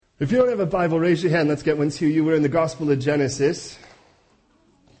If you don't have a Bible, raise your hand. Let's get one to you. We're in the Gospel of Genesis,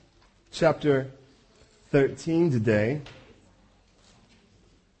 chapter 13 today.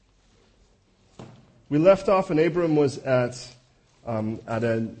 We left off and Abram was at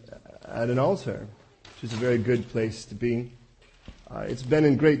an altar, which is a very good place to be. It's been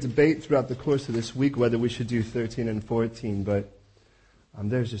in great debate throughout the course of this week whether we should do 13 and 14, but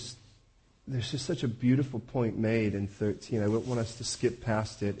there's just such a beautiful point made in 13. I wouldn't want us to skip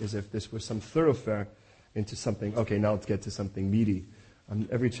past it as if this were some thoroughfare into something. Okay, now let's get to something meaty.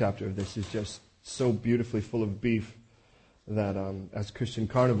 Every chapter of this is just so beautifully full of beef that as Christian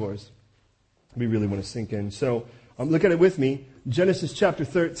carnivores, we really want to sink in. So look at it with me. Genesis chapter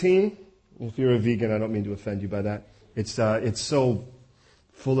 13. If you're a vegan, I don't mean to offend you by that. It's so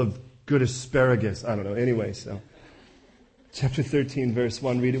full of good asparagus. I don't know. Anyway, so chapter 13, verse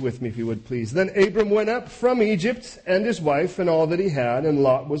 1. Read it with me if you would, please. Then Abram went up from Egypt and his wife and all that he had, and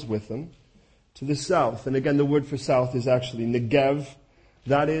Lot was with him, to the south. And again, the word for south is actually Negev.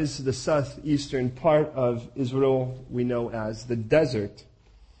 That is the southeastern part of Israel we know as the desert.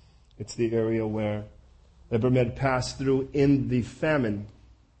 It's the area where Abram had passed through in the famine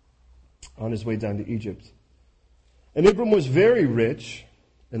on his way down to Egypt. And Abram was very rich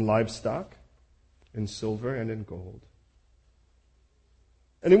in livestock, in silver, and in gold.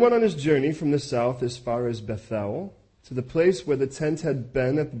 And he went on his journey from the south as far as Bethel, to the place where the tent had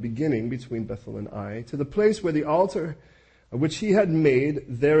been at the beginning between Bethel and Ai, to the place where the altar which he had made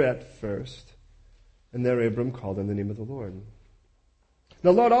there at first. And there Abram called on the name of the Lord. Now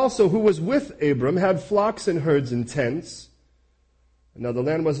Lot also, who was with Abram, had flocks and herds and tents. And now the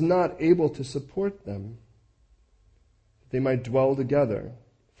land was not able to support them, that they might dwell together.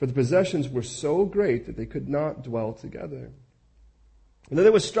 For the possessions were so great that they could not dwell together. And then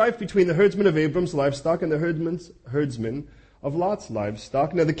there was strife between the herdsmen of Abram's livestock and the herdsmen of Lot's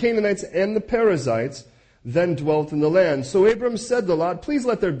livestock. Now the Canaanites and the Perizzites then dwelt in the land. So Abram said to Lot, "Please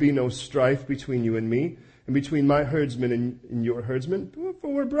let there be no strife between you and me, and between my herdsmen and your herdsmen,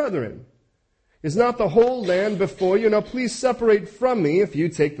 for we're brethren. Is not the whole land before you? Now please separate from me. If you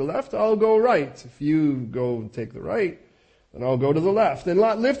take the left, I'll go right. If you go take the right, then I'll go to the left." And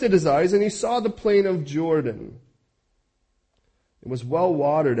Lot lifted his eyes, and he saw the plain of Jordan. It was well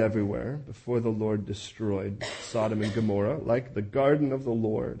watered everywhere before the Lord destroyed Sodom and Gomorrah, like the garden of the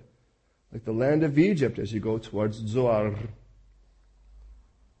Lord, like the land of Egypt as you go towards Zoar.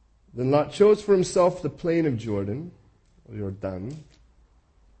 Then Lot chose for himself the plain of Jordan, or Jordan.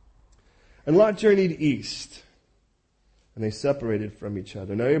 And Lot journeyed east, and they separated from each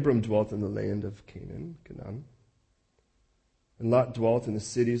other. Now Abram dwelt in the land of Canaan. And Lot dwelt in the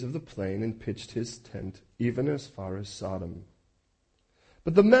cities of the plain and pitched his tent, even as far as Sodom.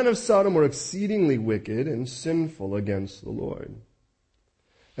 But the men of Sodom were exceedingly wicked and sinful against the Lord.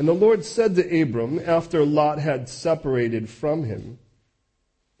 And the Lord said to Abram, after Lot had separated from him,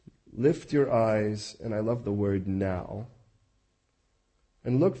 "Lift your eyes," and I love the word now,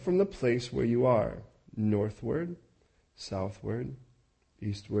 "and look from the place where you are, northward, southward,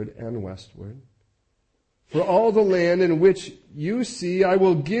 eastward, and westward. For all the land in which you see I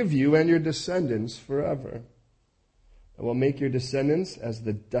will give you and your descendants forever. I will make your descendants as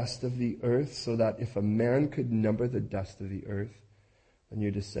the dust of the earth, so that if a man could number the dust of the earth, then your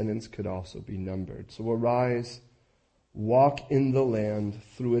descendants could also be numbered. So arise, walk in the land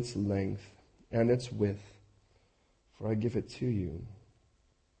through its length and its width, for I give it to you."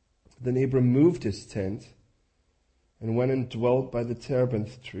 Then Abram moved his tent and went and dwelt by the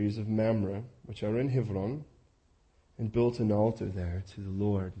terebinth trees of Mamre, which are in Hebron, and built an altar there to the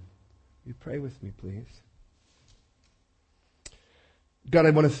Lord. You pray with me, please. God,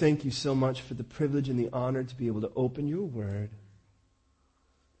 I want to thank you so much for the privilege and the honor to be able to open your word,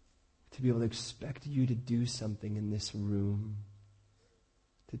 to be able to expect you to do something in this room,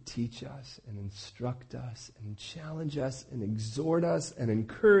 to teach us and instruct us and challenge us and exhort us and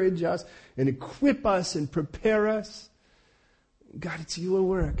encourage us and equip us and prepare us. God, it's your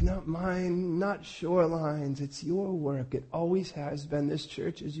work, not mine, not Shoreline's. It's your work. It always has been. This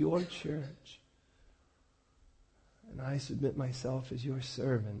church is your church. And I submit myself as your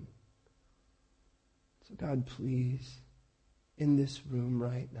servant. So God, please, in this room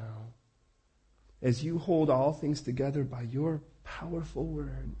right now, as you hold all things together by your powerful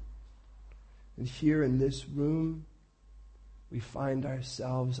word, and here in this room, we find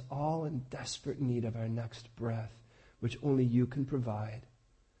ourselves all in desperate need of our next breath, which only you can provide.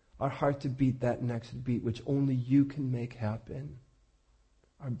 Our heart to beat that next beat, which only you can make happen.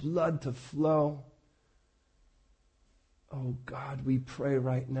 Our blood to flow. Oh God, we pray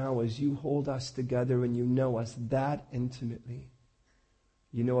right now as you hold us together and you know us that intimately.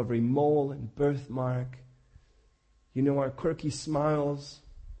 You know every mole and birthmark. You know our quirky smiles.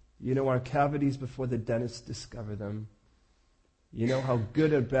 You know our cavities before the dentists discover them. You know how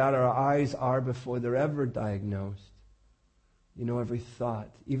good or bad our eyes are before they're ever diagnosed. You know every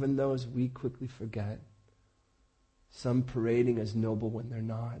thought, even those we quickly forget. Some parading as noble when they're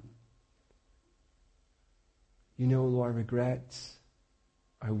not. You know our regrets,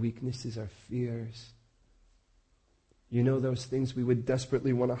 our weaknesses, our fears. You know those things we would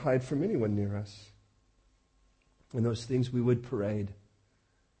desperately want to hide from anyone near us. And those things we would parade.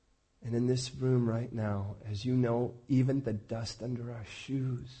 And in this room right now, as you know, even the dust under our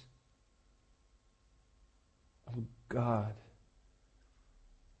shoes. Oh God,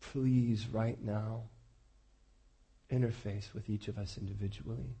 please right now, interface with each of us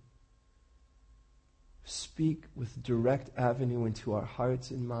individually. Speak with direct avenue into our hearts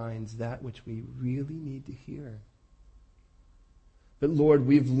and minds that which we really need to hear. But Lord,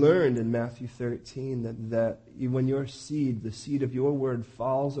 we've learned in Matthew 13 that when your seed, the seed of your word,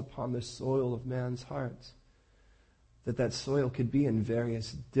 falls upon the soil of man's hearts, that soil could be in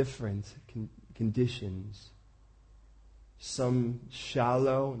various different conditions. Some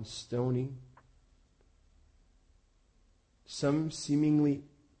shallow and stony. Some seemingly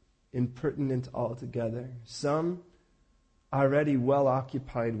impertinent altogether. Some already well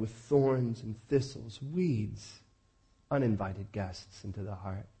occupied with thorns and thistles, weeds. Uninvited guests into the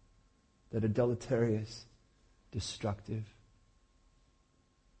heart that are deleterious, destructive.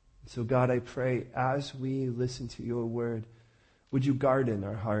 So God, I pray, as we listen to your word, would you garden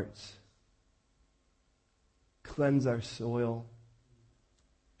our hearts, cleanse our soil,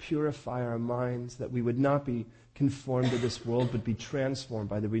 purify our minds, that we would not be conformed to this world, but be transformed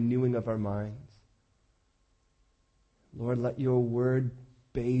by the renewing of our minds. Lord, let your word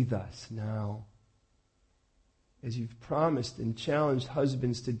bathe us now, as you've promised and challenged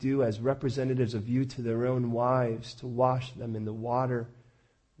husbands to do as representatives of you to their own wives, to wash them in the water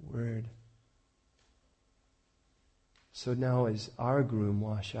word. So now as our groom,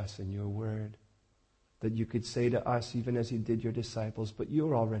 wash us in your word, that you could say to us, even as you did your disciples, but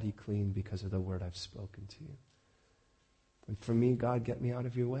you're already clean because of the word I've spoken to you. And for me, God, get me out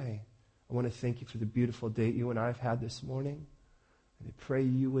of your way. I want to thank you for the beautiful date you and I have had this morning. And I pray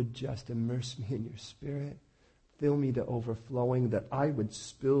you would just immerse me in your spirit. Fill me to overflowing, that I would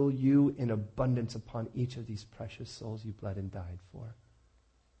spill you in abundance upon each of these precious souls you bled and died for.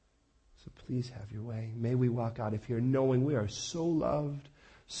 So please have your way. May we walk out of here knowing we are so loved,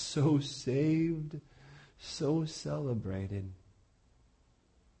 so saved, so celebrated.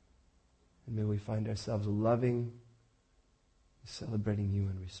 And may we find ourselves loving, celebrating you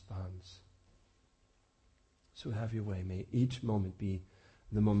in response. So have your way. May each moment be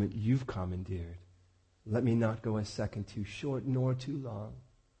the moment you've commandeered. Let me not go a second too short nor too long.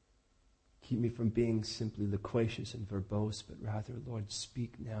 Keep me from being simply loquacious and verbose, but rather, Lord,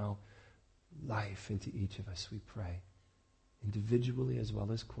 speak now life into each of us, we pray, individually as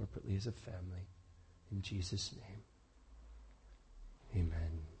well as corporately as a family. In Jesus' name,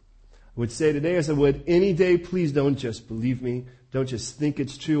 amen. I would say today, as I would any day, please don't just believe me. Don't just think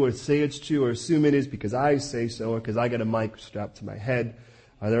it's true or say it's true or assume it is because I say so or because I got a mic strapped to my head.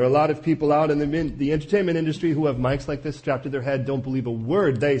 There are a lot of people out in the entertainment industry who have mics like this strapped to their head, don't believe a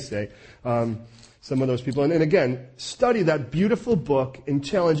word they say. Some of those people. And again, study that beautiful book and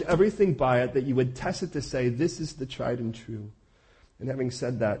challenge everything by it that you would test it to say, this is the tried and true. And having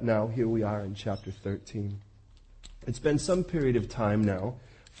said that, now here we are in chapter 13. It's been some period of time now.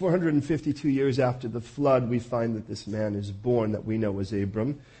 452 years after the flood, we find that this man is born that we know as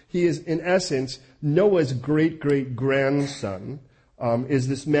Abram. He is, in essence, Noah's great-great-grandson. Is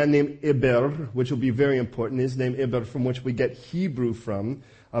this man named Eber, which will be very important. His name Eber, from which we get Hebrew from.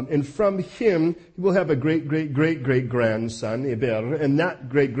 And from him, he will have a great-great-great-great-grandson, Eber. And that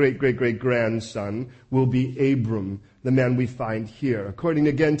great-great-great-great-grandson will be Abram, the man we find here. According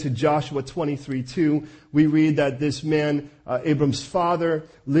again to Joshua 23:2, we read that this man, Abram's father,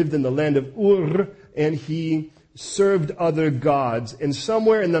 lived in the land of Ur, and he served other gods. And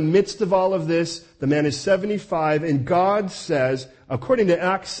somewhere in the midst of all of this, the man is 75, and God says, according to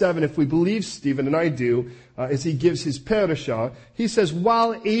Acts 7, if we believe Stephen, and I do, as he gives his parashah, he says,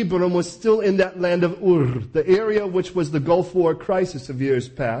 while Abram was still in that land of Ur, the area which was the Gulf War crisis of years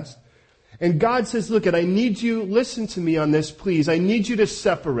past, and God says, look, I need you, listen to me on this, please. I need you to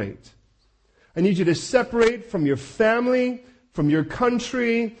separate. I need you to separate from your family, from your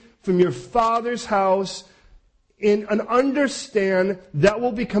country, from your father's house, and understand that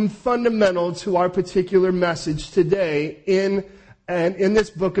will become fundamental to our particular message today in and in this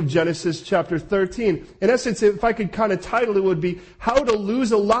book of Genesis chapter 13. In essence, if I could kind of title it, would be How to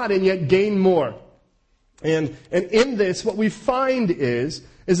Lose a Lot and Yet Gain More. And in this, what we find is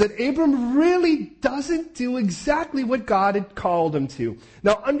that Abram really doesn't do exactly what God had called him to.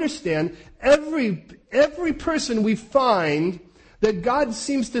 Now understand, every person we find that God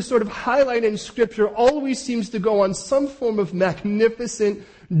seems to sort of highlight in Scripture always seems to go on some form of magnificent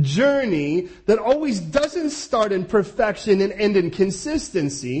journey that always doesn't start in perfection and end in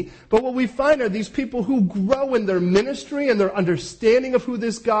consistency. But what we find are these people who grow in their ministry and their understanding of who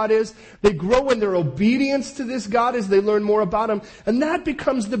this God is. They grow in their obedience to this God as they learn more about Him. And that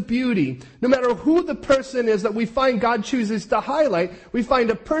becomes the beauty. No matter who the person is that we find God chooses to highlight, we find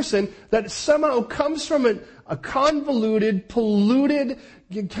a person that somehow comes from a convoluted, polluted,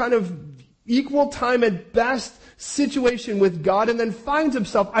 kind of equal time at best situation with God, and then finds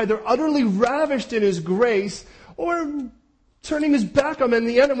himself either utterly ravished in His grace or turning his back on Him in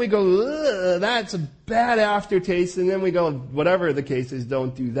the end, and we go, that's a bad aftertaste, and then we go, whatever the case is,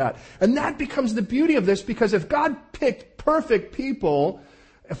 don't do that. And that becomes the beauty of this, because if God picked perfect people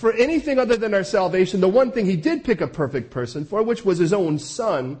for anything other than our salvation, the one thing He did pick a perfect person for, which was His own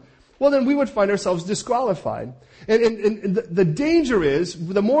Son, well, then we would find ourselves disqualified. And the danger is,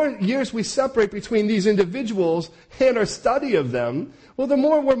 the more years we separate between these individuals and our study of them, well, the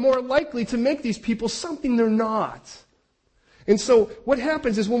more we're more likely to make these people something they're not. And so what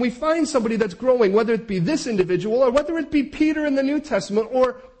happens is when we find somebody that's growing, whether it be this individual or whether it be Peter in the New Testament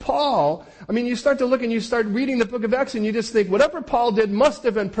or Paul, I mean, you start to look and you start reading the book of Acts and you just think, whatever Paul did must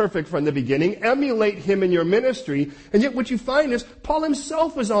have been perfect from the beginning. Emulate him in your ministry. And yet what you find is Paul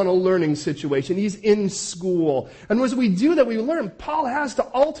himself is on a learning situation. He's in school. And as we do that, we learn Paul has to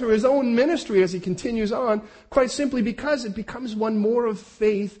alter his own ministry as he continues on, quite simply because it becomes one more of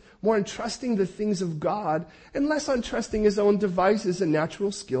faith, more on trusting the things of God, and less on trusting his own devices and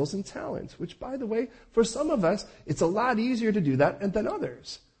natural skills and talents, which, by the way, for some of us, it's a lot easier to do that than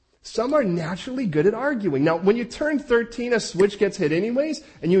others. Some are naturally good at arguing. Now, when you turn 13, a switch gets hit anyways,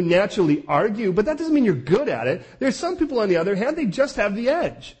 and you naturally argue, but that doesn't mean you're good at it. There's some people, on the other hand, they just have the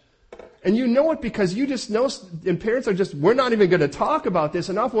edge. And you know it because you just know, and parents are just, we're not even going to talk about this.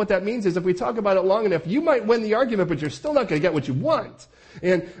 And often what that means is if we talk about it long enough, you might win the argument, but you're still not going to get what you want.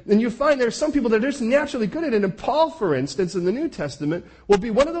 And you find there's some people that are just naturally good at it. And Paul, for instance, in the New Testament, will be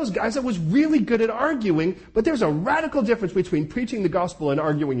one of those guys that was really good at arguing, but there's a radical difference between preaching the gospel and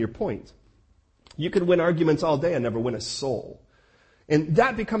arguing your point. You can win arguments all day and never win a soul. And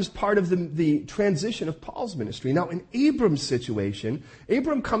that becomes part of the transition of Paul's ministry. Now, in Abram's situation,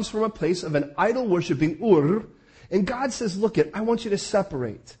 Abram comes from a place of an idol-worshiping Ur, and God says, look, I want you to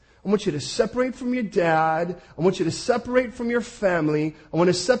separate. I want you to separate from your dad. I want you to separate from your family. I want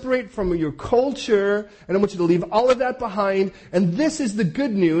to separate from your culture. And I want you to leave all of that behind. And this is the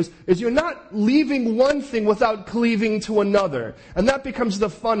good news, is you're not leaving one thing without cleaving to another. And that becomes the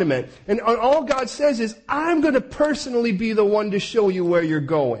fundament. And all God says is, I'm going to personally be the one to show you where you're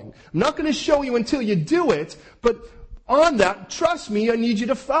going. I'm not going to show you until you do it, but on that, trust me, I need you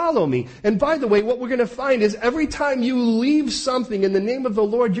to follow me. And by the way, what we're going to find is every time you leave something in the name of the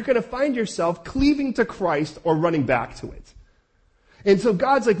Lord, you're going to find yourself cleaving to Christ or running back to it. And so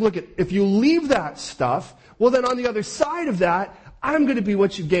God's like, look, if you leave that stuff, well then on the other side of that, I'm going to be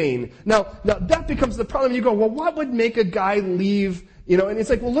what you gain. Now that becomes the problem. You go, well, what would make a guy leave? And it's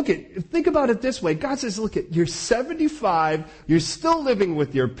like, well, think about it this way. God says, you're 75, you're still living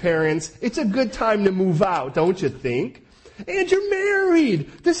with your parents. It's a good time to move out, don't you think? And you're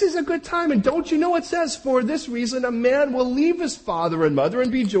married. This is a good time. And don't you know it says, for this reason, a man will leave his father and mother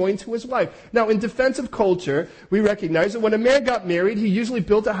and be joined to his wife. Now, in defense of culture, we recognize that when a man got married, he usually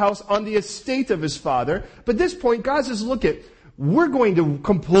built a house on the estate of his father. But at this point, God says, we're going to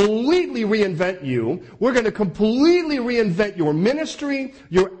completely reinvent you. We're going to completely reinvent your ministry,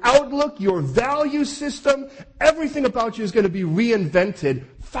 your outlook, your value system. Everything about you is going to be reinvented.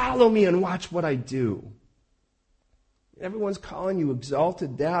 Follow me and watch what I do. Everyone's calling you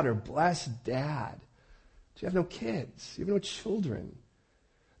exalted dad or blessed dad. But you have no kids. You have no children.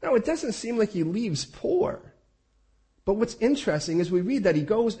 Now, it doesn't seem like he leaves poor. But what's interesting is we read that he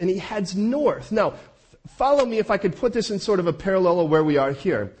goes and he heads north. Now, follow me if I could put this in sort of a parallel of where we are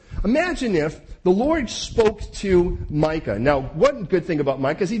here. Imagine if the Lord spoke to Micah. Now, one good thing about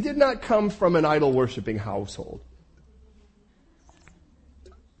Micah is he did not come from an idol-worshiping household.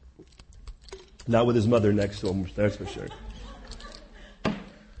 Not with his mother next to him, that's for sure.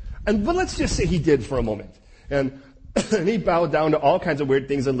 But let's just say he did for a moment. And he bowed down to all kinds of weird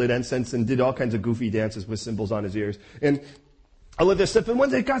things and lit incense and did all kinds of goofy dances with cymbals on his ears. And I love this stuff. And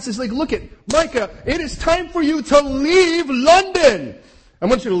one day God says, like, look at Micah, it is time for you to leave London. I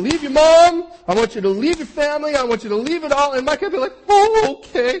want you to leave your mom. I want you to leave your family. I want you to leave it all. And Micah would be like, oh,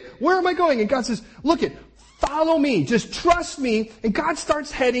 okay. Where am I going? And God says, look it, follow me. Just trust me. And God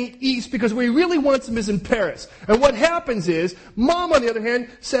starts heading east because where he really wants him is in Paris. And what happens is, Mom, on the other hand,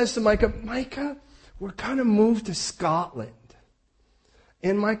 says to Micah, Micah, we're going to move to Scotland.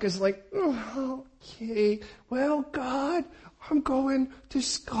 And Micah's like, oh, okay. Well, God, I'm going to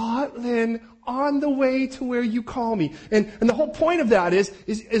Scotland on the way to where you call me. And the whole point of that is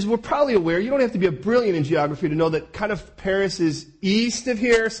we're probably aware, you don't have to be a brilliant in geography to know that kind of Paris is east of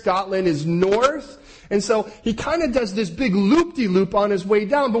here, Scotland is north. And so he kind of does this big loop-de-loop on his way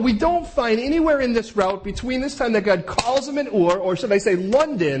down, but we don't find anywhere in this route between this time that God calls him in Ur, or should I say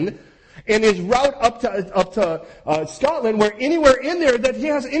London, and his route up to Scotland, where anywhere in there that he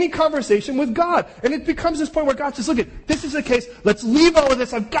has any conversation with God. And it becomes this point where God says, look, this is the case. Let's leave all of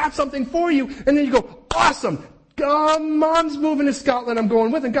this. I've got something for you. And then you go, awesome. Mom's moving to Scotland. I'm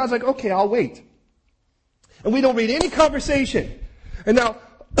going with. And God's like, okay, I'll wait. And we don't read any conversation. And now,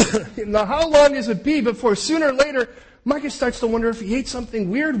 how long does it be before sooner or later, Micah starts to wonder if he ate something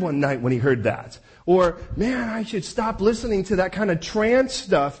weird one night when he heard that. Or, man, I should stop listening to that kind of trance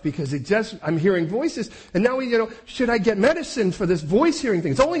stuff because I'm hearing voices. And now, should I get medicine for this voice hearing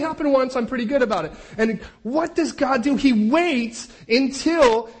thing? It's only happened once. I'm pretty good about it. And what does God do? He waits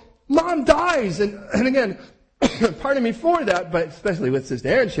until Mom dies. And again, pardon me for that, but especially with Sister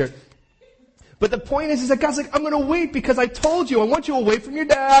Aaron here. But the point is that God's like, I'm going to wait because I told you. I want you away from your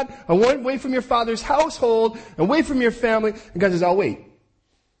dad. I want you away from your father's household, away from your family. And God says, I'll wait.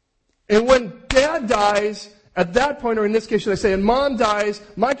 And when Dad dies, at that point, or in this case, should I say, and Mom dies,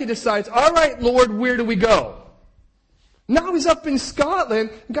 Micah decides, all right, Lord, where do we go? Now he's up in Scotland,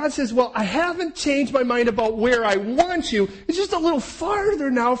 and God says, well, I haven't changed my mind about where I want you. It's just a little farther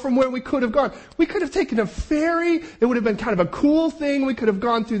now from where we could have gone. We could have taken a ferry. It would have been kind of a cool thing. We could have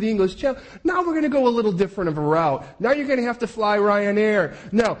gone through the English Channel. Now we're going to go a little different of a route. Now you're going to have to fly Ryanair.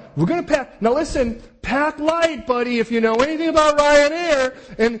 Now, we're going to pack. Now listen, pack light, buddy, if you know anything about Ryanair.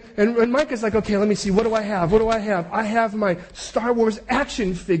 And Micah's like, okay, let me see. What do I have? What do I have? I have my Star Wars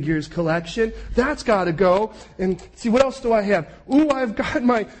action figures collection. That's got to go. And see, what else do I have? Ooh, I've got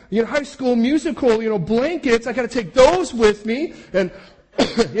my High School Musical, blankets. I got to take those with me. And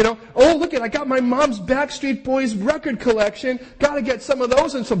oh, look I got my mom's Backstreet Boys record collection. Got to get some of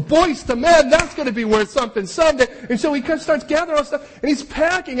those and some Boys to Men. That's going to be worth something someday. And so he starts gathering all stuff, and he's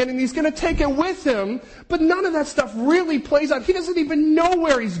packing it, and he's going to take it with him. But none of that stuff really plays out. He doesn't even know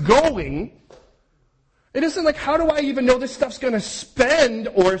where he's going. It isn't like, how do I even know this stuff's going to spend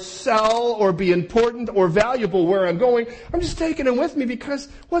or sell or be important or valuable where I'm going? I'm just taking it with me because,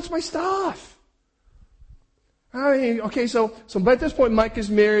 it's my stuff. I mean, okay, so by this point, Mike is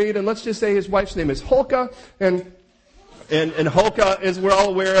married, and let's just say his wife's name is Holka, and Holka, as we're all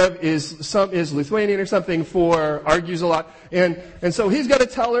aware of, is Lithuanian or something, argues a lot, and so he's got to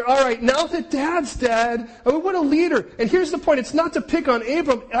tell her, all right, now that Dad's dead, I mean, what a leader. And here's the point: it's not to pick on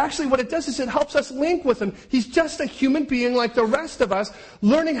Abram. Actually, what it does is it helps us link with him. He's just a human being like the rest of us,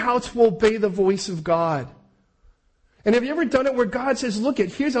 learning how to obey the voice of God. And have you ever done it where God says, look,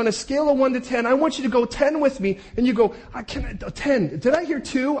 here's on a scale of 1 to 10, I want you to go 10 with me. And you go, 10. Did I hear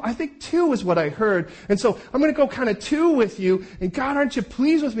 2? I think 2 is what I heard. And so I'm going to go kind of 2 with you. And God, aren't you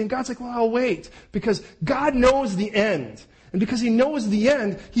pleased with me? And God's like, well, I'll wait. Because God knows the end. And because he knows the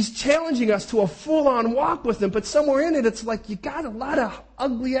end, he's challenging us to a full-on walk with him. But somewhere in it, it's like you got a lot of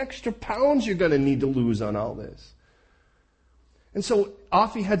ugly extra pounds you're going to need to lose on all this. And so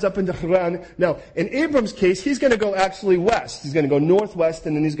off he heads up into Haran. Now, in Abram's case, he's going to go actually west. He's going to go northwest,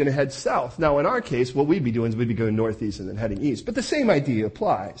 and then he's going to head south. Now, in our case, what we'd be doing is we'd be going northeast and then heading east. But the same idea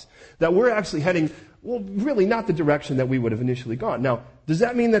applies, that we're actually heading, really not the direction that we would have initially gone. Now, does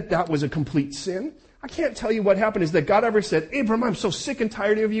that mean that that was a complete sin? I can't tell you what happened is that God ever said, Abram, I'm so sick and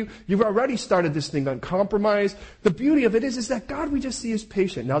tired of you. You've already started this thing on compromise. The beauty of it is that God we just see is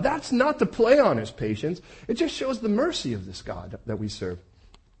patient. Now, that's not to play on his patience. It just shows the mercy of this God that we serve.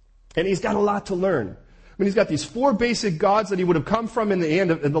 And he's got a lot to learn. I mean, he's got these 4 basic gods that he would have come from in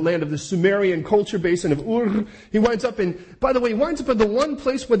the land of the Sumerian culture basin of Ur. He winds up in the one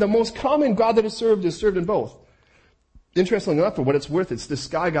place where the most common God that is served in both. Interestingly enough, for what it's worth, it's this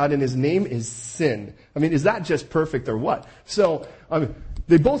sky god, and his name is Sin. I mean, is that just perfect or what? So,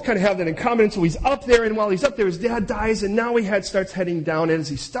 they both kind of have that in common. And so he's up there, and while he's up there, his dad dies, and now he starts heading down. And as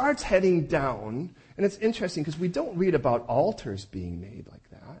he starts heading down, and it's interesting because we don't read about altars being made like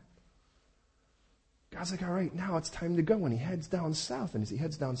that. God's like, all right, now it's time to go. And he heads down south, and as he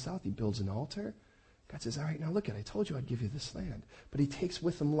heads down south, he builds an altar. God says, all right, now look at it. I told you I'd give you this land. But he takes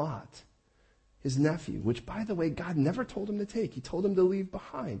with him Lot, his nephew, which, by the way, God never told him to take. He told him to leave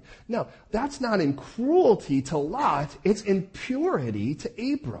behind. Now, that's not in cruelty to Lot. It's in purity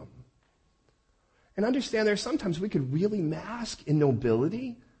to Abram. And understand there, sometimes we could really mask in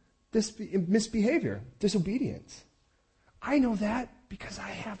nobility this misbehavior, disobedience. I know that because I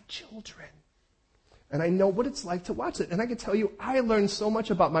have children. And I know what it's like to watch it. And I can tell you, I learned so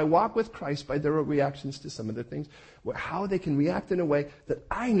much about my walk with Christ by their reactions to some of the things, how they can react in a way that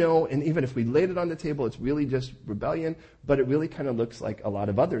I know, and even if we laid it on the table, it's really just rebellion, but it really kind of looks like a lot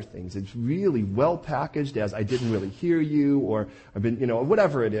of other things. It's really well packaged as I didn't really hear you, or I've been,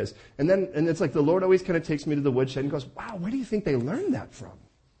 whatever it is. And it's like the Lord always kind of takes me to the woodshed and goes, wow, where do you think they learned that from?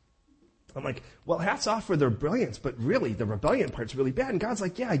 I'm like, well, hats off for their brilliance, but really, the rebellion part's really bad. And God's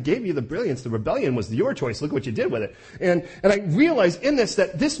like, yeah, I gave you the brilliance. The rebellion was your choice. Look what you did with it. And I realize in this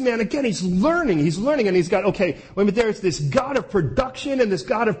that this man, again, he's learning, and he's got, there's this God of production, and this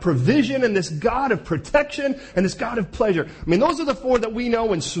God of provision, and this God of protection, and this God of pleasure. I mean, those are the four that we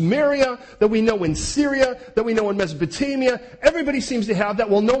know in Samaria, that we know in Syria, that we know in Mesopotamia. Everybody seems to have that.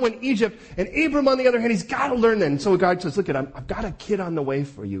 We'll know in Egypt. And Abram, on the other hand, he's got to learn that. And so God says, look, I've got a kid on the way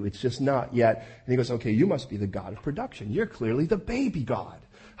for you. It's just not yet. And he goes, okay, you must be the God of production. You're clearly the baby God.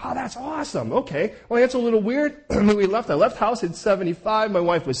 Oh, that's awesome. Okay. Well, that's a little weird. When I left house at 75. My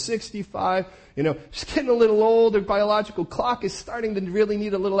wife was 65. She's getting a little old. Her biological clock is starting to really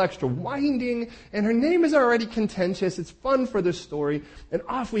need a little extra winding. And her name is already contentious. It's fun for the story. And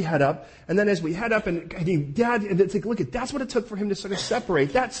off we head up. And then as we head up, and Dad, and it's like, look, that's what it took for him to sort of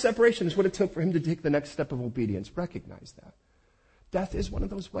separate. That separation is what it took for him to take the next step of obedience. Recognize that. Death is one of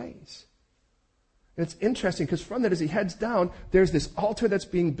those ways. And it's interesting because from that, as he heads down, there's this altar that's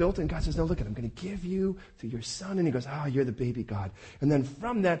being built, and God says, no, look, I'm going to give you to your son. And he goes, you're the baby God. And then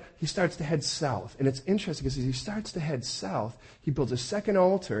from that, he starts to head south. And it's interesting because as he starts to head south, he builds a second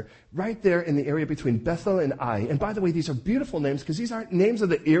altar right there in the area between Bethel and Ai. And by the way, these are beautiful names because these aren't names of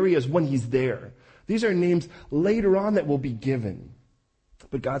the areas when he's there. These are names later on that will be given.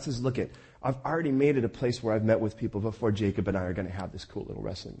 But God says, look, I've already made it a place where I've met with people before Jacob and I are going to have this cool little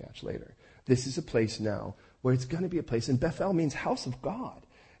wrestling match later. This is a place now where it's going to be a place. And Bethel means house of God.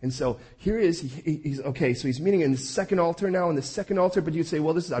 And so here is, he's okay, so he's meeting in the second altar now, in the second altar, but you'd say,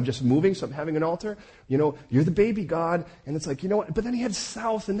 well, I'm just moving, so I'm having an altar. You're the baby God. And it's like, what? But then he heads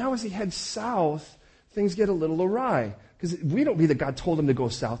south, and now as he heads south, things get a little awry. Because we don't believe that God told him to go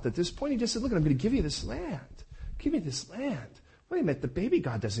south at this point. He just said, look, I'm going to give you this land. Give me this land. Wait a minute, the baby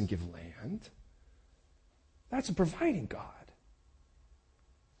God doesn't give land. That's a providing God.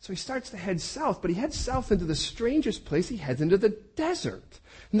 So he starts to head south, but he heads south into the strangest place. He heads into the desert.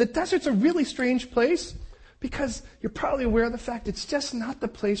 And the desert's a really strange place because you're probably aware of the fact it's just not the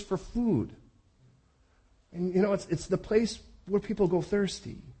place for food. And it's the place where people go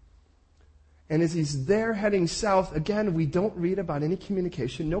thirsty. And as he's there heading south, again, we don't read about any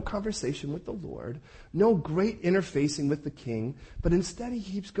communication, no conversation with the Lord, no great interfacing with the king. But instead he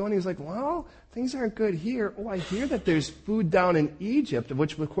keeps going. He's like, well, things aren't good here. Oh, I hear that there's food down in Egypt,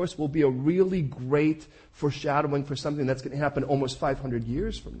 which of course will be a really great foreshadowing for something that's going to happen almost 500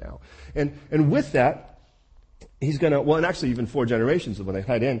 years from now. And with that, he's going to, and actually even 4 generations of when they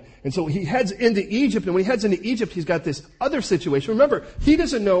head in. And so he heads into Egypt, and when he heads into Egypt, he's got this other situation. Remember, he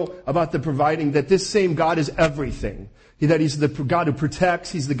doesn't know about the providing, that this same God is everything. That he's the God who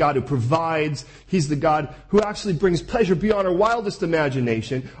protects, he's the God who provides, he's the God who actually brings pleasure beyond our wildest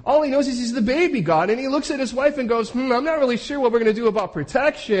imagination. All he knows is he's the baby God, and he looks at his wife and goes, I'm not really sure what we're going to do about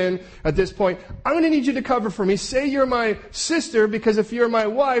protection at this point. I'm going to need you to cover for me. Say you're my sister, because if you're my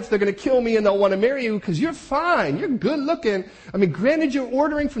wife, they're going to kill me and they'll want to marry you because you're fine. You're good looking. I mean, granted, you're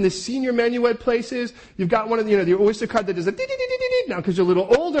ordering from the senior Menuet places. You've got one of the Oyster card that does a now because you're a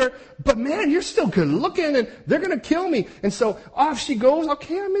little older, but man, you're still good looking, and they're going to kill me. And so off she goes.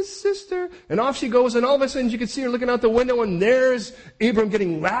 Okay, I'm his sister. And off she goes, and all of a sudden you can see her looking out the window, and there's Abram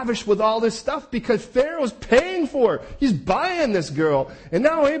getting lavish with all this stuff because Pharaoh's paying for her. He's buying this girl. And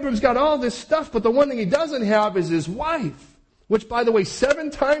now Abram's got all this stuff, but the one thing he doesn't have is his wife. Which, by the way,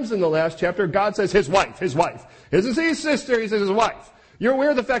 7 times in the last chapter, God says his wife, his wife. He doesn't say his sister, he says his wife. You're aware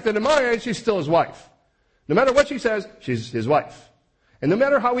of the fact that in my eyes, she's still his wife. No matter what she says, she's his wife. And no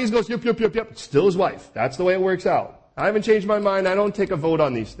matter how he goes, yep, it's still his wife. That's the way it works out. I haven't changed my mind. I don't take a vote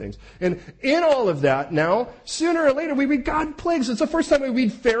on these things. And in all of that now, sooner or later, we read God plagues. It's the first time we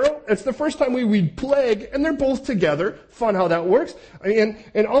read Pharaoh. It's the first time we read plague. And they're both together. Fun how that works.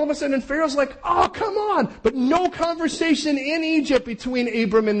 And all of a sudden, Pharaoh's like, oh, come on. But no conversation in Egypt between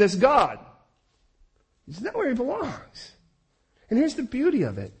Abram and this God. He's not where he belongs. And here's the beauty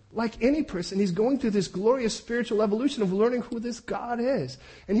of it. Like any person, he's going through this glorious spiritual evolution of learning who this God is.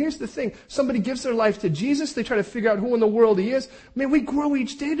 And here's the thing. Somebody gives their life to Jesus. They try to figure out who in the world he is. Man, we grow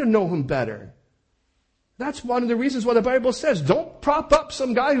each day to know him better. That's one of the reasons why the Bible says, don't prop up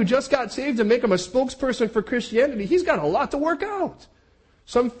some guy who just got saved and make him a spokesperson for Christianity. He's got a lot to work out.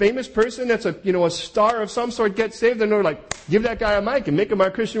 Some famous person that's a star of some sort gets saved, and they're like, give that guy a mic and make him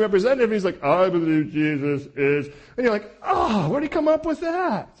our Christian representative. And he's like, I believe Jesus is. And you're like, oh, where'd he come up with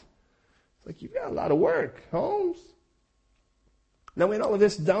that? It's like, you've got a lot of work, Holmes. Now we had all of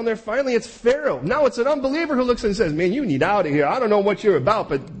this down there. Finally, it's Pharaoh. Now it's an unbeliever who looks and says, man, you need out of here. I don't know what you're about,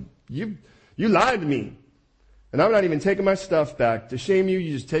 but you lied to me. And I'm not even taking my stuff back. To shame you,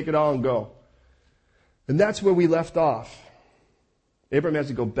 you just take it all and go. And that's where we left off. Abraham has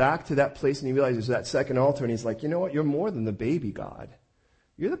to go back to that place, and he realizes that second altar, and he's like, you know what? You're more than the baby God.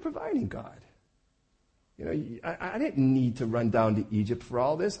 You're the providing God. I didn't need to run down to Egypt for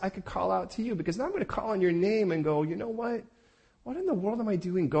all this. I could call out to you, because now I'm going to call on your name and go, you know what? What in the world am I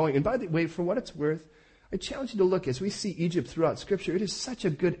doing going? And by the way, for what it's worth, I challenge you to look. As we see Egypt throughout Scripture, it is such a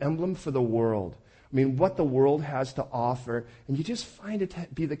good emblem for the world. I mean, what the world has to offer. And you just find it to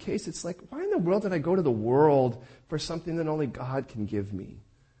be the case. It's like, why in the world did I go to the world for something that only God can give me?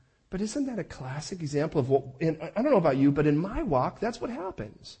 But isn't that a classic example of what, and I don't know about you, but in my walk, that's what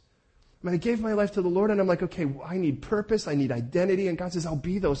happens. I mean, I gave my life to the Lord, and I'm like, okay, I need purpose, I need identity, and God says, I'll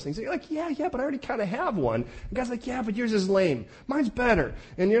be those things. And you're like, yeah, but I already kind of have one. And God's like, yeah, but yours is lame. Mine's better.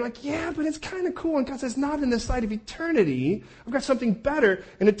 And you're like, yeah, but it's kind of cool. And God says, not in the sight of eternity. I've got something better,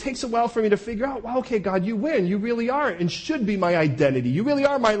 and it takes a while for me to figure out, well, okay, God, you win. You really are and should be my identity. You really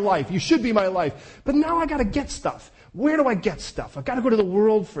are my life. You should be my life. But now I got to get stuff. Where do I get stuff? I've got to go to the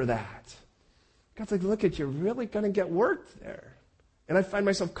world for that. God's like, look, you're really going to get work there. And I find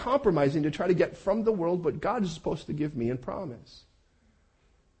myself compromising to try to get from the world what God is supposed to give me and promise.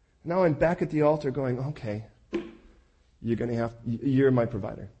 Now I'm back at the altar going, okay, you're my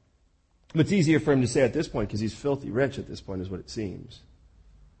provider. But it's easier for him to say at this point because he's filthy rich at this point is what it seems.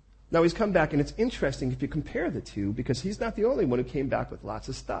 Now he's come back, and it's interesting if you compare the two, because he's not the only one who came back with lots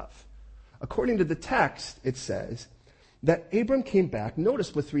of stuff. According to the text, it says that Abram came back,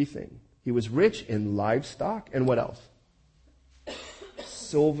 notice, with three things. He was rich in livestock, and what else?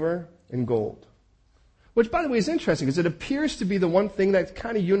 Silver and gold. Which, by the way, is interesting because it appears to be the one thing that's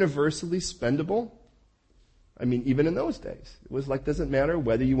kind of universally spendable. I mean, even in those days. It was like, doesn't matter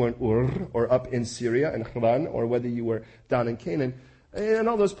whether you were in Ur or up in Syria and Haran, or whether you were down in Canaan. In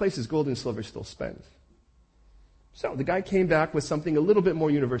all those places, gold and silver still spent. So the guy came back with something a little bit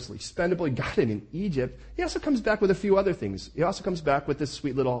more universally spendable. He got it in Egypt. He also comes back with a few other things. He also comes back with this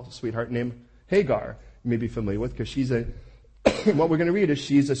sweet little sweetheart named Hagar. You may be familiar with, because she's what we're going to read is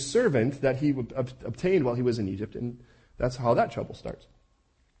she's a servant that he obtained while he was in Egypt, and that's how that trouble starts.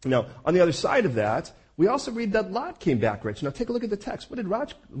 Now, on the other side of that, we also read that Lot came back rich. Now, take a look at the text. What did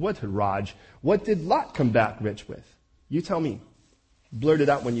Lot come back rich with? You tell me. Blurt it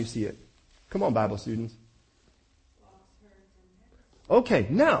out when you see it. Come on, Bible students. Okay,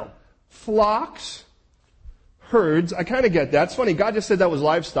 now, flocks, herds, I kind of get that. It's funny, God just said that was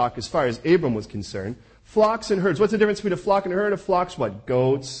livestock as far as Abram was concerned. Flocks and herds. What's the difference between a flock and a herd? A flock's what?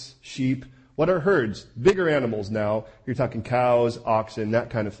 Goats, sheep. What are herds? Bigger animals now. You're talking cows, oxen,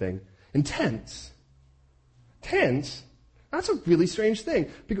 that kind of thing. And tents. Tents? That's a really strange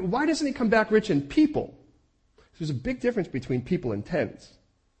thing. Because why doesn't he come back rich in people? There's a big difference between people and tents.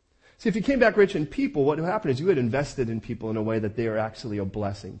 See, if you came back rich in people, what would happen is you had invested in people in a way that they are actually a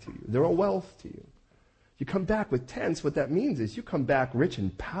blessing to you. They're a wealth to you. You come back with tents, what that means is you come back rich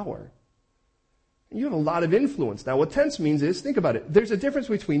in power. And you have a lot of influence. Now, what tents means is, think about it, there's a difference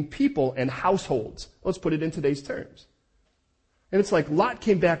between people and households. Let's put it in today's terms. And it's like Lot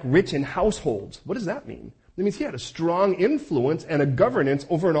came back rich in households. What does that mean? It means he had a strong influence and a governance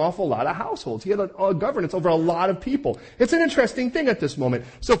over an awful lot of households. He had a governance over a lot of people. It's an interesting thing at this moment.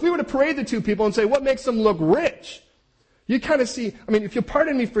 So if we were to parade the two people and say, what makes them look rich? You kind of see, I mean, if you'll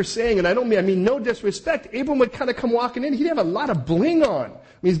pardon me for saying, and I mean no disrespect, Abram would kind of come walking in. He'd have a lot of bling on. I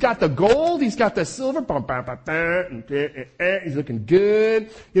mean, he's got the gold, he's got the silver, he's looking good,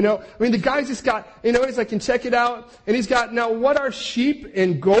 you know. I mean, the guy's just got, you know, he's like, can check it out. And he's got, now what are sheep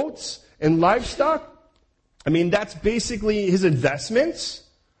and goats and livestock? I mean, that's basically his investments.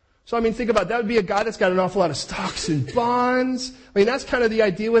 So, I mean, think about it. That would be a guy that's got an awful lot of stocks and bonds. I mean, that's kind of the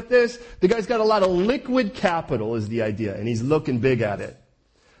idea with this. The guy's got a lot of liquid capital is the idea, and he's looking big at it.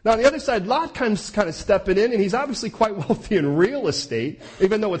 Now, on the other side, Lot comes kind of stepping in, and he's obviously quite wealthy in real estate,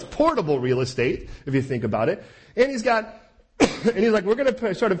 even though it's portable real estate, if you think about it. And he's got, and he's like, we're going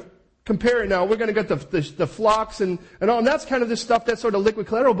to sort of compare it now. We're going to get the flocks and all, and that's kind of the stuff that's sort of liquid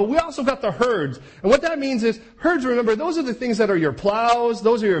collateral, but we also got the herds. And what that means is, herds, remember, those are the things that are your plows,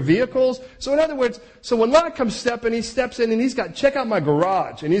 those are your vehicles. So in other words, so when Lot comes he steps in and he's got, check out my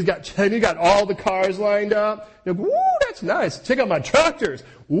garage, and he's got all the cars lined up. You know, ooh, that's nice. Check out my tractors.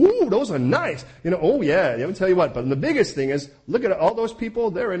 Ooh, those are nice. You know, oh yeah, let me tell you what. But the biggest thing is, look at all those people,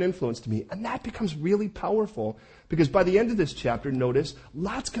 they're an influence to me. And that becomes really powerful, because by the end of this chapter, notice,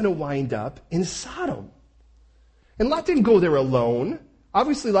 Lot's going to wind up in Sodom. And Lot didn't go there alone.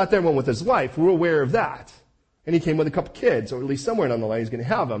 Obviously, Lot there went with his wife. We're aware of that. And he came with a couple kids, or at least somewhere down the line he's going to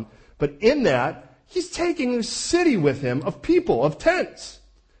have them. But in that, he's taking a city with him of people, of tents.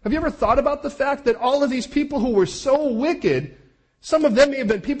 Have you ever thought about the fact that all of these people who were so wicked, some of them may have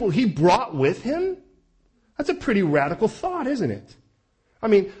been people he brought with him? That's a pretty radical thought, isn't it? I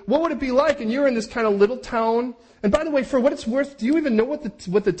mean, what would it be like? And you're in this kind of little town. And by the way, for what it's worth, do you even know what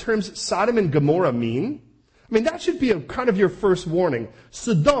the terms Sodom and Gomorrah mean? I mean, that should be a kind of your first warning.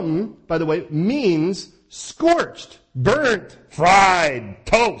 Sodom, by the way, means scorched, burnt, fried,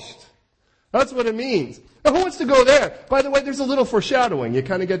 toast. That's what it means. Now, who wants to go there? By the way, there's a little foreshadowing. You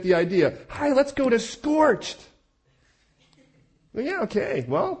kind of get the idea. Hi, let's go to scorched. Well, yeah, okay.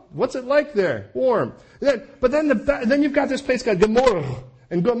 Well, what's it like there? Warm. But then you've got this place called Gomorrah.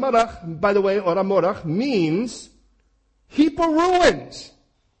 And Gomorrah, by the way, or Amorah, means heap of ruins.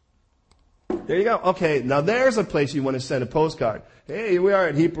 There you go. Okay, now there's a place you want to send a postcard. Hey, we are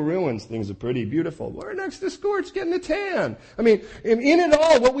at Heap of Ruins. Things are pretty beautiful. We're next to Scorch getting a tan. I mean, in it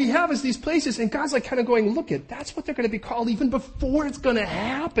all, what we have is these places, and God's like kind of going, look it, that's what they're going to be called even before it's going to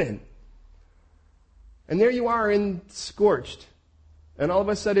happen. And there you are in Scorched. And all of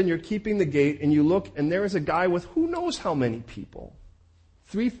a sudden you're keeping the gate, and you look, and there is a guy with who knows how many people.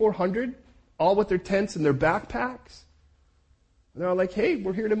 300-400, all with their tents and their backpacks. And they're like, hey,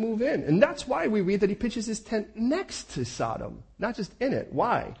 we're here to move in. And that's why we read that he pitches his tent next to Sodom, not just in it.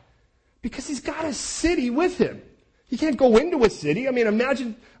 Why? Because he's got a city with him. He can't go into a city. I mean,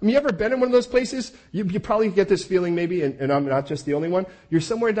 imagine, you ever been in one of those places? You probably get this feeling maybe, and I'm not just the only one. You're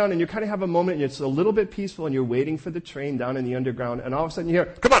somewhere down and you kind of have a moment and it's a little bit peaceful and you're waiting for the train down in the underground, and all of a sudden you hear,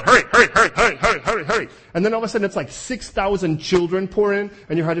 come on, hurry, hurry, hurry, hurry, hurry, hurry, hurry. And then all of a sudden it's like 6,000 children pour in,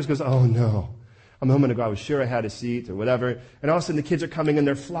 and your heart just goes, oh no. A moment ago, I was sure I had a seat or whatever. And all of a sudden, the kids are coming and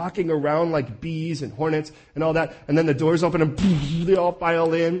they're flocking around like bees and hornets and all that. And then the doors open and they all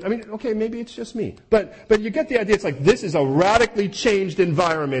file in. I mean, okay, maybe it's just me. But you get the idea. It's like this is a radically changed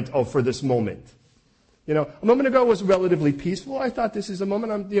environment for this moment. You know, a moment ago was relatively peaceful. I thought this is a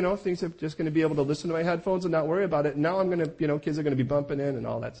moment things are just going to be able to listen to my headphones and not worry about it. And now I'm going to, kids are going to be bumping in and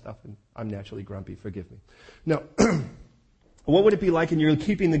all that stuff. And I'm naturally grumpy. Forgive me. No. What would it be like? And you're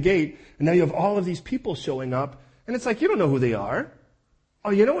keeping the gate, and now you have all of these people showing up, and it's like you don't know who they are.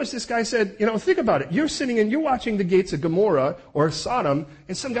 Oh, as this guy said, think about it. You're sitting and you're watching the gates of Gomorrah or Sodom,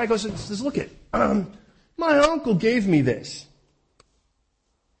 and some guy goes and says, look it, my uncle gave me this.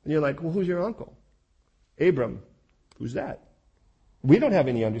 And you're like, well, who's your uncle? Abram. Who's that? We don't have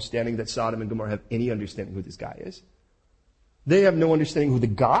any understanding that Sodom and Gomorrah have any understanding who this guy is. They have no understanding who the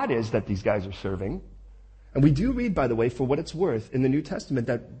God is that these guys are serving. And we do read, by the way, for what it's worth, in the New Testament,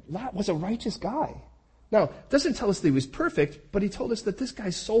 that Lot was a righteous guy. Now, it doesn't tell us that he was perfect, but he told us that this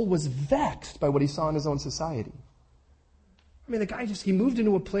guy's soul was vexed by what he saw in his own society. I mean, the guy he moved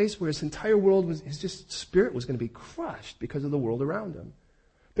into a place where his entire world his spirit was going to be crushed because of the world around him.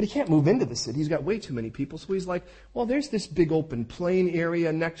 But he can't move into the city. He's got way too many people. So he's like, well, there's this big open plain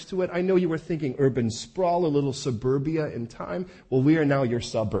area next to it. I know you were thinking urban sprawl, a little suburbia in time. Well, we are now your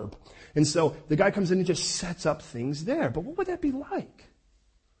suburb. And so the guy comes in and just sets up things there. But what would that be like?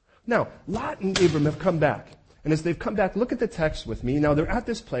 Now, Lot and Abram have come back. And as they've come back, look at the text with me. Now, they're at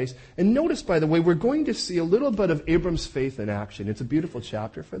this place. And notice, by the way, we're going to see a little bit of Abram's faith in action. It's a beautiful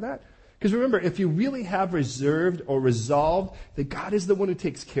chapter for that. Because remember, if you really have reserved or resolved that God is the one who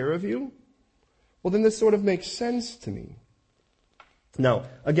takes care of you, well, then this sort of makes sense to me. Now,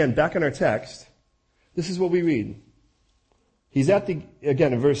 again, back in our text, this is what we read. He's again,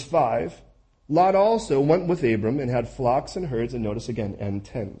 in verse 5, Lot also went with Abram and had flocks and herds, and notice again, and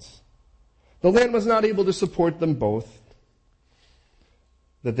tents. The land was not able to support them both,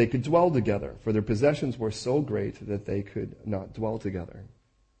 that they could dwell together, for their possessions were so great that they could not dwell together.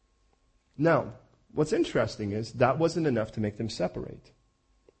 Now, what's interesting is that wasn't enough to make them separate.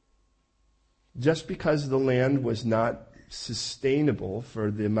 Just because the land was not sustainable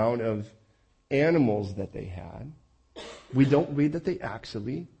for the amount of animals that they had, we don't read that they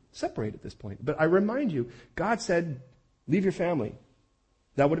actually separate at this point. But I remind you, God said, leave your family.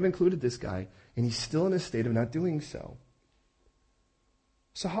 That would have included this guy, and he's still in a state of not doing so.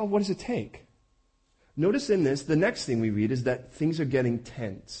 So what does it take? Notice in this, the next thing we read is that things are getting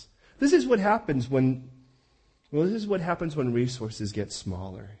tense. This is what happens when resources get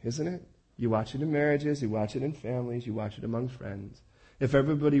smaller, isn't it? You watch it in marriages, you watch it in families, you watch it among friends. If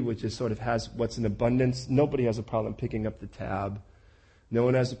everybody would just sort of has what's in abundance, nobody has a problem picking up the tab. No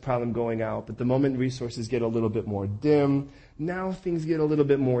one has a problem going out. But the moment resources get a little bit more dim, now things get a little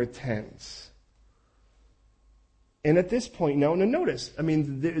bit more tense. And at this point, now notice,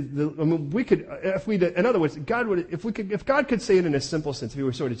 we could, in other words, if God could say it in a simple sense, if he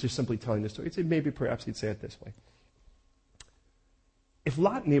were sort of just simply telling the story, perhaps he'd say it this way. If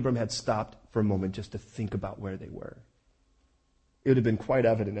Lot and Abram had stopped for a moment just to think about where they were, it would have been quite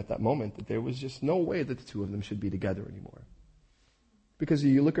evident at that moment that there was just no way that the two of them should be together anymore. Because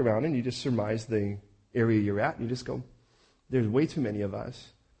you look around and you just surmise the area you're at, and you just go, there's way too many of us,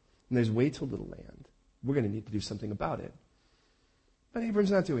 and there's way too little land. We're going to need to do something about it. But Abram's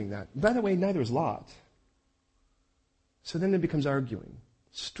not doing that. By the way, neither is Lot. So then it becomes arguing.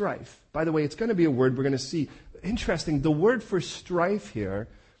 Strife. By the way, it's going to be a word we're going to see. Interesting, the word for strife here,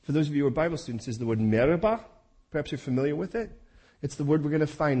 for those of you who are Bible students, is the word meribah. Perhaps you're familiar with it. It's the word we're going to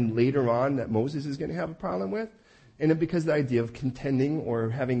find later on that Moses is going to have a problem with. And because the idea of contending or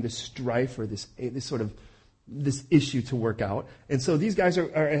having this strife or this issue to work out. And so these guys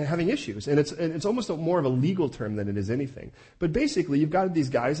are having issues. And it's almost more of a legal term than it is anything. But basically, you've got these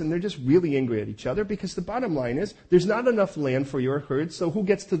guys, and they're just really angry at each other because the bottom line is there's not enough land for your herd. So who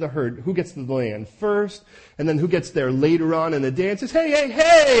gets to the herd? Who gets to the land first? And then who gets there later on in the dance is,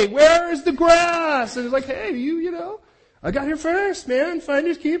 hey, where is the grass? And it's like, hey, you know. I got here first, man.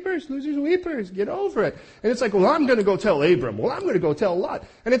 Finders, keepers, losers, weepers. Get over it. And it's like, well, I'm going to go tell Abram. Well, I'm going to go tell Lot.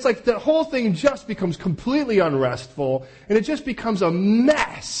 And it's like the whole thing just becomes completely unrestful, and it just becomes a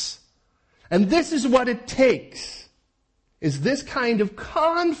mess. And this is what it takes, is this kind of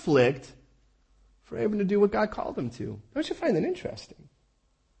conflict for Abram to do what God called him to. Don't you find that interesting?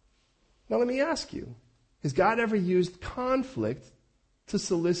 Now let me ask you, has God ever used conflict to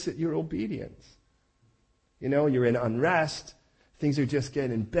solicit your obedience? You know, you're in unrest. Things are just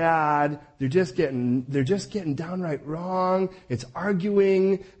getting bad. They're just getting downright wrong. It's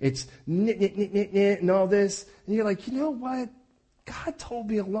arguing. It's and all this. And you're like, you know what? God told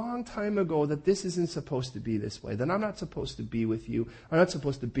me a long time ago that this isn't supposed to be this way, that I'm not supposed to be with you. I'm not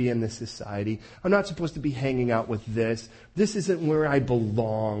supposed to be in this society. I'm not supposed to be hanging out with this. This isn't where I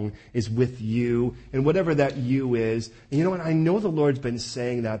belong, is with you, and whatever that you is. And you know what? I know the Lord's been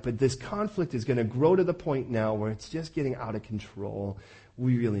saying that, but this conflict is going to grow to the point now where it's just getting out of control.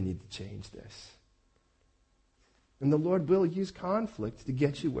 We really need to change this. And the Lord will use conflict to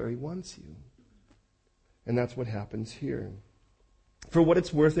get you where he wants you. And that's what happens here. For what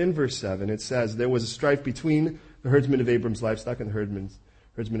it's worth, in verse 7, it says, there was a strife between the herdsmen of Abram's livestock and the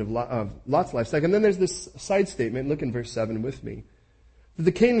herdsmen of Lot's livestock. And then there's this side statement, look in verse 7 with me.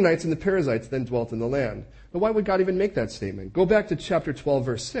 The Canaanites and the Perizzites then dwelt in the land. Now, why would God even make that statement? Go back to chapter 12,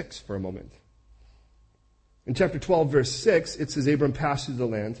 verse 6 for a moment. In chapter 12, verse 6, it says, Abram passed through the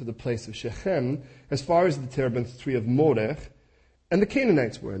land to the place of Shechem, as far as the terebinth tree of Moreh, and the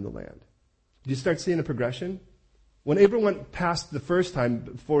Canaanites were in the land. Do you start seeing a progression? When Abram went past the first time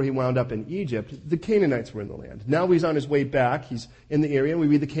before he wound up in Egypt, the Canaanites were in the land. Now he's on his way back. He's in the area, and we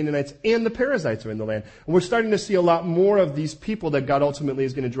read the Canaanites and the Perizzites are in the land. And we're starting to see a lot more of these people that God ultimately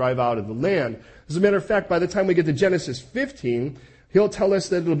is going to drive out of the land. As a matter of fact, by the time we get to Genesis 15, he'll tell us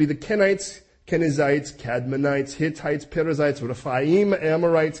that it'll be the Kenites, Kenizzites, Cadmonites, Hittites, Perizzites, Rephaim,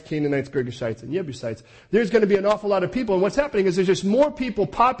 Amorites, Canaanites, Girgashites, and Jebusites. There's going to be an awful lot of people. And what's happening is there's just more people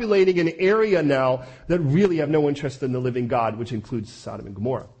populating an area now that really have no interest in the living God, which includes Sodom and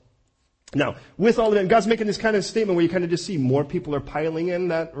Gomorrah. Now, with all of that, God's making this kind of statement where you kind of just see more people are piling in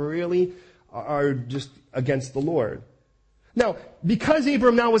that really are just against the Lord. Now, because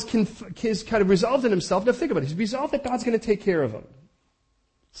Abram now is kind of resolved in himself, now think about it. He's resolved that God's going to take care of him.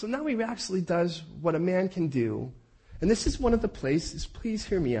 So now he actually does what a man can do. And this is one of the places, please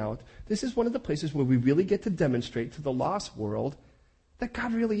hear me out, this is one of the places where we really get to demonstrate to the lost world that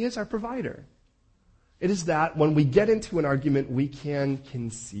God really is our provider. It is that when we get into an argument, we can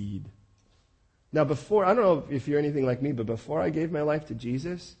concede. Now before, I don't know if you're anything like me, but before I gave my life to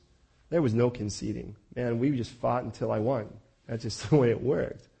Jesus, there was no conceding. Man, we just fought until I won. That's just the way it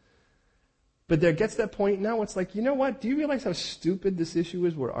worked. But there gets that point now, it's like, you know what? Do you realize how stupid this issue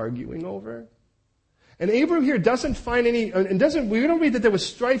is we're arguing over? And Abram here doesn't find any, we don't read that there was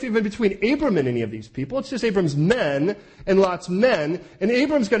strife even between Abram and any of these people. It's just Abram's men and Lot's men. And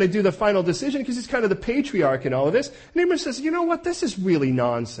Abram's going to do the final decision because he's kind of the patriarch in all of this. And Abram says, you know what? This is really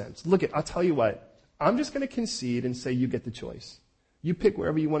nonsense. Look, I'll tell you what. I'm just going to concede and say you get the choice. You pick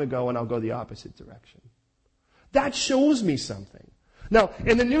wherever you want to go, and I'll go the opposite direction. That shows me something. Now,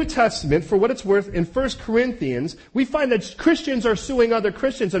 in the New Testament, for what it's worth, in 1 Corinthians, we find that Christians are suing other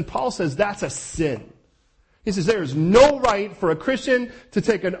Christians, and Paul says that's a sin. He says there is no right for a Christian to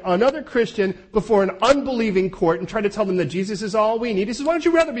take another Christian before an unbelieving court and try to tell them that Jesus is all we need. He says, why don't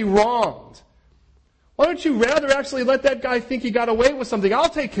you rather be wronged? Why don't you rather actually let that guy think he got away with something? I'll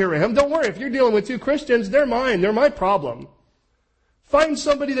take care of him. Don't worry. If you're dealing with two Christians, they're mine. They're my problem. Find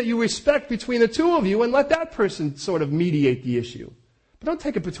somebody that you respect between the two of you and let that person sort of mediate the issue. But don't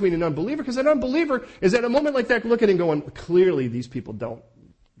take it between an unbeliever, because an unbeliever is at a moment like that looking and going, clearly these people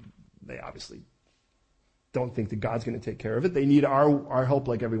they obviously don't think that God's going to take care of it. They need our help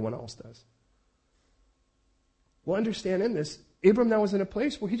like everyone else does. Well, understand in this, Abram now is in a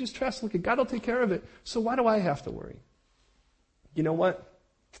place where he just trusts, look, God will take care of it, so why do I have to worry? You know what?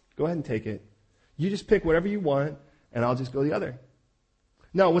 Go ahead and take it. You just pick whatever you want, and I'll just go the other.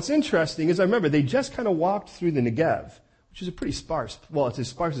 Now, what's interesting is, I remember they just kind of walked through the Negev, which is a pretty sparse, well, it's as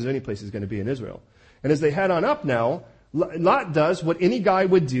sparse as any place is going to be in Israel. And as they head on up now, Lot does what any guy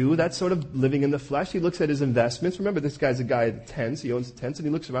would do, that's sort of living in the flesh. He looks at his investments. Remember, this guy's a guy at tents. He owns tents, and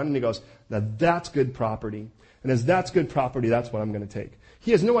he looks around and he goes, now that's good property. And as that's good property, that's what I'm going to take.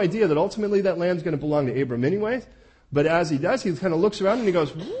 He has no idea that ultimately that land's going to belong to Abram anyways. But as he does, he kind of looks around and he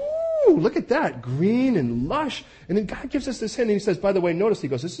goes, woo, look at that, green and lush. And then God gives us this hint, and he says, by the way, notice, he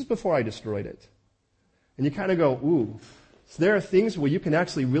goes, this is before I destroyed it. And you kind of go, ooh. So there are things where you can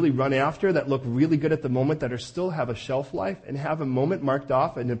actually really run after that look really good at the moment, that are still have a shelf life and have a moment marked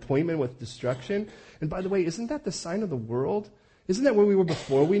off, an appointment with destruction. And by the way, isn't that the sign of the world? Isn't that where we were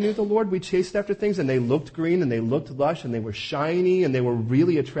before we knew the Lord? We chased after things and they looked green and they looked lush and they were shiny and they were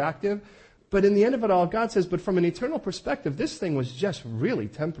really attractive. But in the end of it all, God says, but from an eternal perspective, this thing was just really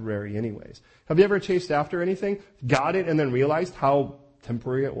temporary anyways. Have you ever chased after anything, got it, and then realized how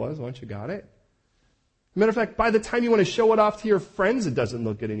temporary it was once you got it? Matter of fact, by the time you want to show it off to your friends, it doesn't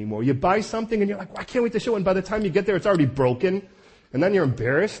look good anymore. You buy something and you're like, well, I can't wait to show it. And by the time you get there, it's already broken. And then you're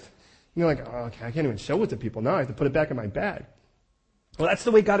embarrassed. And you're like, oh, okay, I can't even show it to people now. I have to put it back in my bag. Well, that's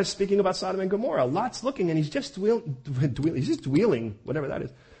the way God is speaking about Sodom and Gomorrah. Lot's looking and he's just dwelling, whatever that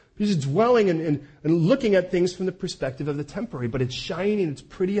is. He's just dwelling and looking at things from the perspective of the temporary. But it's shiny and it's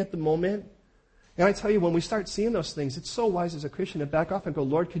pretty at the moment. And I tell you, when we start seeing those things, it's so wise as a Christian to back off and go,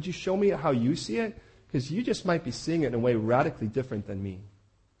 Lord, could you show me how you see it? Because you just might be seeing it in a way radically different than me.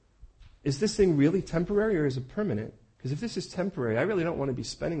 Is this thing really temporary or is it permanent? Because if this is temporary, I really don't want to be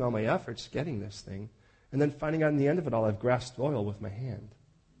spending all my efforts getting this thing and then finding out in the end of it all I've grasped oil with my hand.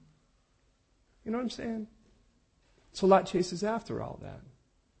 You know what I'm saying? So Lot chases after all that.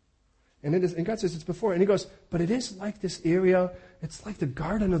 And God says it's before. And he goes, but it is like this area, it's like the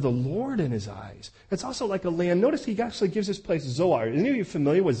garden of the Lord in his eyes. It's also like a land. Notice he actually gives this place Zoar. Are any of you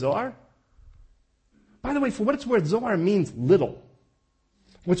familiar with Zoar? By the way, for what it's worth, Zoar means little.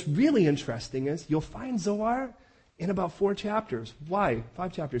 What's really interesting is you'll find Zoar in about 4 chapters. Why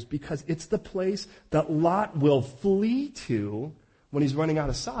 5 chapters? Because it's the place that Lot will flee to when he's running out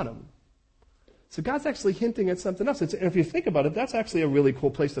of Sodom. So God's actually hinting at something else. And if you think about it, that's actually a really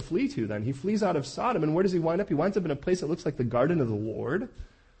cool place to flee to then. He flees out of Sodom, and where does he wind up? He winds up in a place that looks like the garden of the Lord.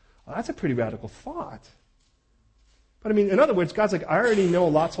 Well, that's a pretty radical thought. But I mean, in other words, God's like, I already know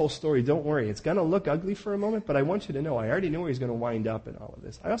Lot's whole story. Don't worry. It's going to look ugly for a moment, but I want you to know I already know where he's going to wind up in all of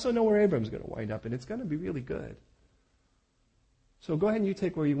this. I also know where Abram's going to wind up, and it's going to be really good. So go ahead and you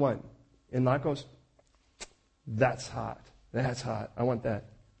take where you want. And Lot goes, that's hot. That's hot. I want that.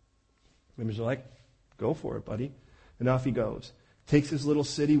 Abram's like, go for it, buddy. And off he goes. Takes his little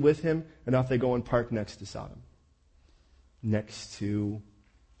city with him, and off they go and park next to Sodom. Next to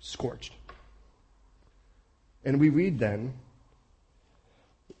scorched. And we read then,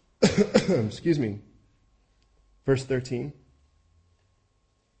 excuse me, verse 13.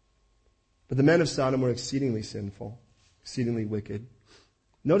 But the men of Sodom were exceedingly sinful, exceedingly wicked.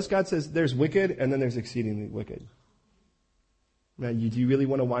 Notice God says there's wicked and then there's exceedingly wicked. Now, do you really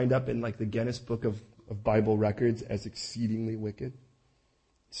want to wind up in like the Guinness Book of Bible records as exceedingly wicked?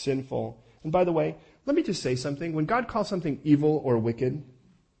 Sinful. And by the way, let me just say something. When God calls something evil or wicked,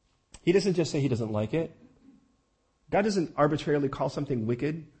 he doesn't just say he doesn't like it. God doesn't arbitrarily call something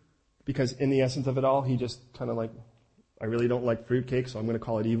wicked because in the essence of it all, he just kind of like, I really don't like fruitcake, so I'm going to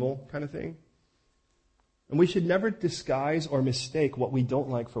call it evil kind of thing. And we should never disguise or mistake what we don't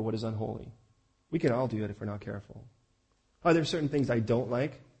like for what is unholy. We can all do it if we're not careful. Oh, there's certain things I don't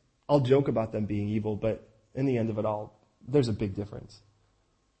like. I'll joke about them being evil, but in the end of it all, there's a big difference.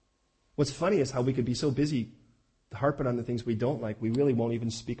 What's funny is how we could be so busy harping on the things we don't like, we really won't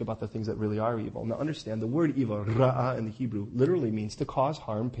even speak about the things that really are evil. Now understand, the word evil, ra'ah in the Hebrew, literally means to cause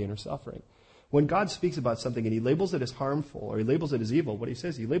harm, pain, or suffering. When God speaks about something and he labels it as harmful or he labels it as evil, what he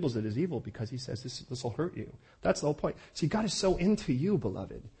says, he labels it as evil because he says this will hurt you. That's the whole point. See, God is so into you,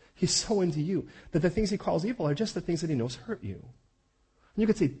 beloved. He's so into you that the things he calls evil are just the things that he knows hurt you. And you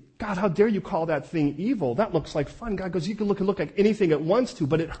could say, God, how dare you call that thing evil? That looks like fun. God goes, you can look like anything it wants to,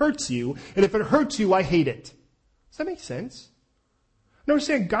 but it hurts you. And if it hurts you, I hate it. Does that make sense? Now we're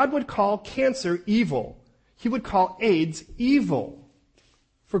saying God would call cancer evil. He would call AIDS evil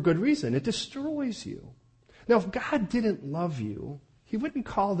for good reason. It destroys you. Now if God didn't love you, he wouldn't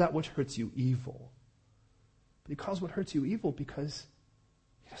call that which hurts you evil. But he calls what hurts you evil because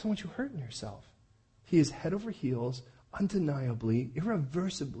he doesn't want you hurting yourself. He is head over heels, undeniably,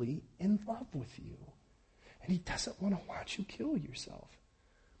 irreversibly in love with you. And he doesn't want to watch you kill yourself.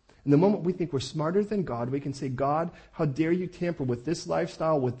 And the moment we think we're smarter than God, we can say, God, how dare you tamper with this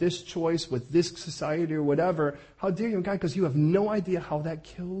lifestyle, with this choice, with this society or whatever. How dare you, God, because you have no idea how that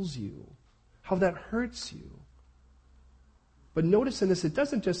kills you, how that hurts you. But notice in this, it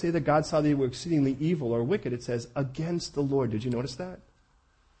doesn't just say that God saw that you were exceedingly evil or wicked. It says, against the Lord. Did you notice that?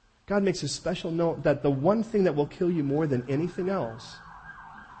 God makes a special note that the one thing that will kill you more than anything else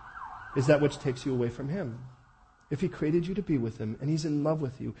is that which takes you away from him. If he created you to be with him and he's in love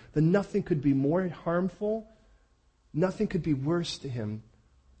with you, then nothing could be more harmful, nothing could be worse to him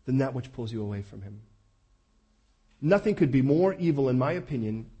than that which pulls you away from him. Nothing could be more evil, in my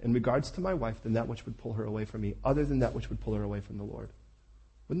opinion, in regards to my wife than that which would pull her away from me, other than that which would pull her away from the Lord.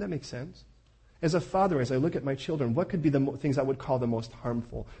 Wouldn't that make sense? As a father, as I look at my children, what could be the things I would call the most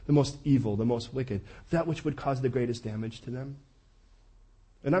harmful, the most evil, the most wicked, that which would cause the greatest damage to them?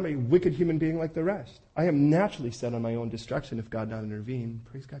 And I'm a wicked human being like the rest. I am naturally set on my own destruction if God not intervened.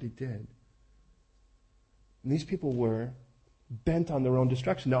 Praise God, he did. And these people were bent on their own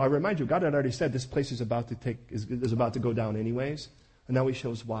destruction. Now, I remind you, God had already said this place is about to go down anyways. And now he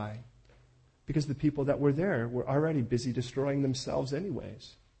shows why. Because the people that were there were already busy destroying themselves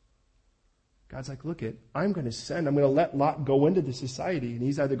anyways. God's like, look I'm going to let Lot go into the society, and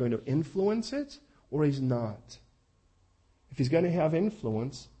he's either going to influence it or he's not. If he's going to have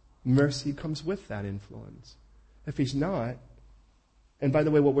influence, mercy comes with that influence. If he's not, and by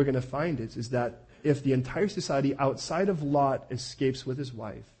the way, what we're going to find is that if the entire society outside of Lot escapes with his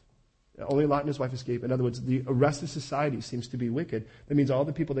wife, only Lot and his wife escape, in other words, the rest of society seems to be wicked, that means all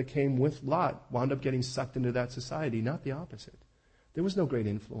the people that came with Lot wound up getting sucked into that society, not the opposite. There was no great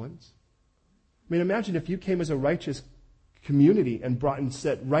influence. I mean, imagine if you came as a righteous community and brought and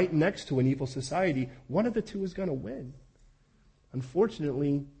sat right next to an evil society, one of the two is going to win.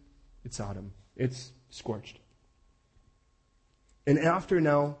 Unfortunately, it's Sodom. It's scorched. And after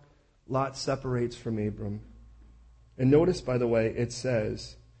now, Lot separates from Abram. And notice, by the way, it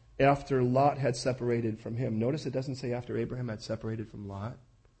says, after Lot had separated from him. Notice it doesn't say after Abraham had separated from Lot.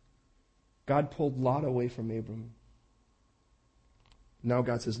 God pulled Lot away from Abram. Now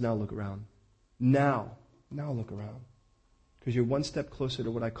God says, now look around. Now look around. Because you're one step closer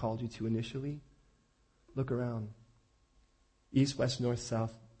to what I called you to initially. Look around. East, west, north,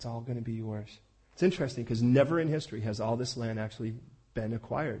 south, it's all going to be yours. It's interesting because never in history has all this land actually been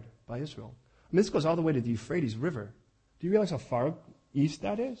acquired by Israel. I mean, this goes all the way to the Euphrates River. Do you realize how far east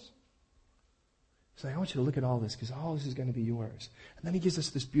that is? He's like, I want you to look at all this because all this is going to be yours. And then he gives us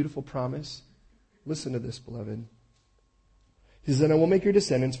this beautiful promise. Listen to this, beloved. He says, and I will make your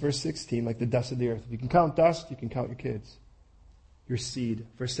descendants, verse 16, like the dust of the earth. If you can count dust, you can count your kids. Your seed.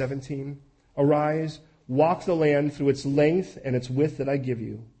 Verse 17, arise, walk the land through its length and its width that I give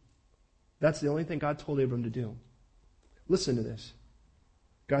you. That's the only thing God told Abram to do. Listen to this.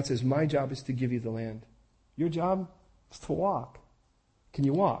 God says, my job is to give you the land. Your job is to walk. Can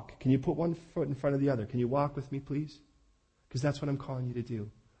you walk? Can you put one foot in front of the other? Can you walk with me, please? Because that's what I'm calling you to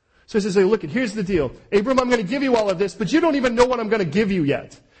do. So he says, hey, look, here's the deal. Abram, I'm going to give you all of this, but you don't even know what I'm going to give you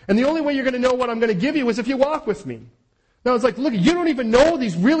yet. And the only way you're going to know what I'm going to give you is if you walk with me. Now it's like, look, you don't even know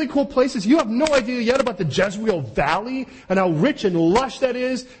these really cool places. You have no idea yet about the Jezreel Valley and how rich and lush that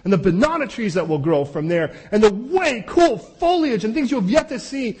is and the banana trees that will grow from there and the way cool foliage and things you have yet to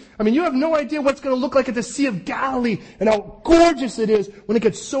see. I mean, you have no idea what it's going to look like at the Sea of Galilee and how gorgeous it is when it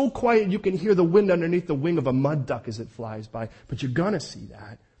gets so quiet you can hear the wind underneath the wing of a mud duck as it flies by. But you're going to see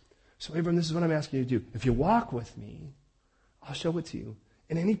that. So Abram, this is what I'm asking you to do. If you walk with me, I'll show it to you.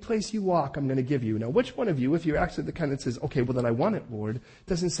 In any place you walk, I'm going to give you. Now, which one of you, if you're actually the kind that says, okay, well then I want it, Lord,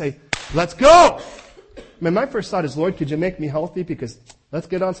 doesn't say, let's go. I mean, my first thought is, Lord, could you make me healthy? Because let's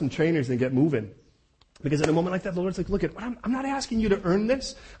get on some trainers and get moving. Because in a moment like that, the Lord's like, look, I'm not asking you to earn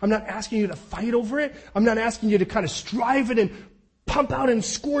this. I'm not asking you to fight over it. I'm not asking you to kind of strive it and pump out and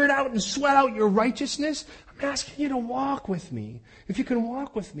squirt out and sweat out your righteousness. I'm asking you to walk with me. If you can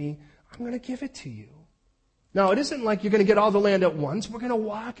walk with me, I'm going to give it to you. Now, it isn't like you're going to get all the land at once. We're going to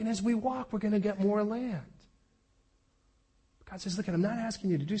walk, and as we walk, we're going to get more land. God says, look, I'm not asking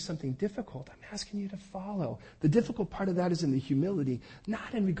you to do something difficult. I'm asking you to follow. The difficult part of that is in the humility,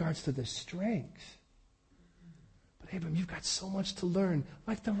 not in regards to the strength. But Abram, you've got so much to learn,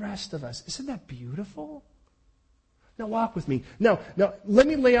 like the rest of us. Isn't that beautiful? Now walk with me. Now, let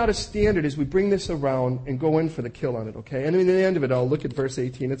me lay out a standard as we bring this around and go in for the kill on it, okay? And in the end of it, I'll look at verse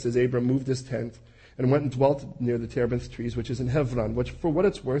 18. It says, Abram moved his tent and went and dwelt near the terebinth trees, which is in Hebron, which, for what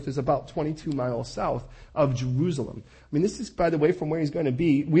it's worth, is about 22 miles south of Jerusalem. I mean, this is, by the way, from where he's going to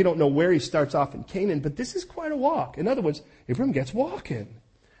be. We don't know where he starts off in Canaan, but this is quite a walk. In other words, Abram gets walking.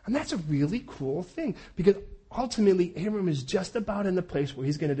 And that's a really cool thing, because ultimately, Abram is just about in the place where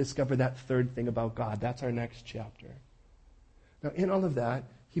he's going to discover that third thing about God. That's our next chapter. Now, in all of that,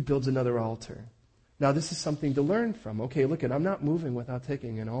 he builds another altar. Now, this is something to learn from. Okay, look, I'm not moving without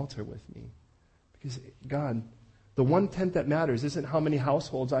taking an altar with me. Because, God, the one tent that matters isn't how many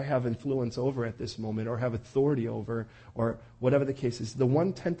households I have influence over at this moment or have authority over or whatever the case is. The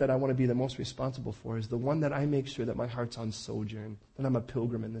one tent that I want to be the most responsible for is the one that I make sure that my heart's on sojourn, that I'm a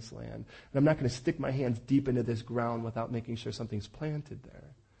pilgrim in this land. And I'm not going to stick my hands deep into this ground without making sure something's planted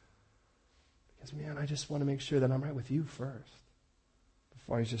there. Because, man, I just want to make sure that I'm right with you first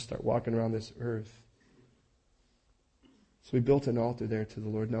before I just start walking around this earth. So we built an altar there to the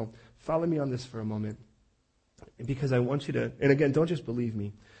Lord. Now, follow me on this for a moment, because I want you to, and again, don't just believe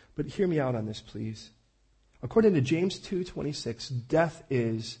me, but hear me out on this, please. According to James 2:26, death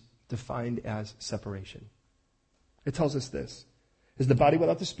is defined as separation. It tells us this: as the body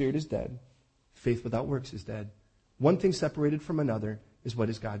without the spirit is dead, faith without works is dead. One thing separated from another is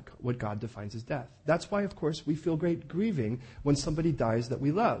what God defines as death. That's why, of course, we feel great grieving when somebody dies that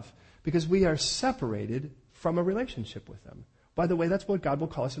we love, because we are separated from a relationship with them. By the way, that's what God will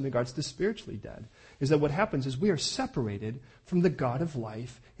call us in regards to spiritually dead, is that what happens is we are separated from the God of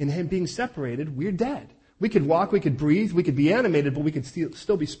life. In Him being separated, we're dead. We could walk, we could breathe, we could be animated, but we could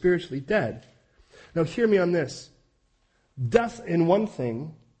still be spiritually dead. Now hear me on this. Death in one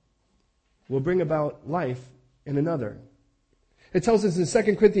thing will bring about life in another. It tells us in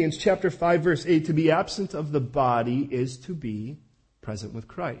 2 Corinthians chapter 5, verse 8, to be absent of the body is to be present with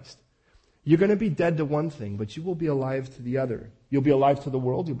Christ. You're going to be dead to one thing, but you will be alive to the other. You'll be alive to the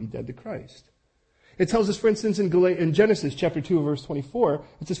world, you'll be dead to Christ. It tells us, for instance, in Genesis chapter 2, verse 24,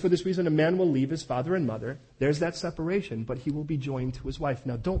 it says, for this reason a man will leave his father and mother. There's that separation, but he will be joined to his wife.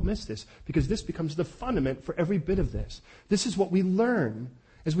 Now don't miss this, because this becomes the fundament for every bit of this. This is what we learn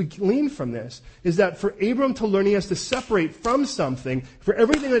as we glean from this, is that for Abram to learn, he has to separate from something. For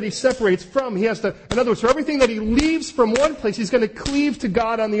everything that he separates from, he has to, in other words, for everything that he leaves from one place, he's going to cleave to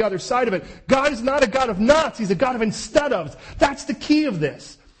God on the other side of it. God is not a God of nots, He's a God of instead ofs. That's the key of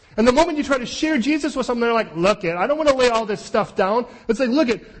this. And the moment you try to share Jesus with someone, they're like, look it, I don't want to lay all this stuff down. It's like, look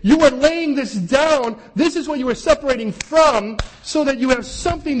it, you are laying this down. This is what you are separating from, so that you have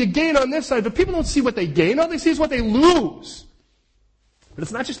something to gain on this side. But people don't see what they gain. All they see is what they lose. But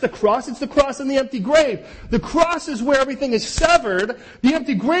it's not just the cross, it's the cross and the empty grave. The cross is where everything is severed. The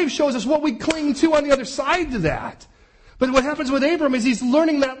empty grave shows us what we cling to on the other side to that. But what happens with Abram is he's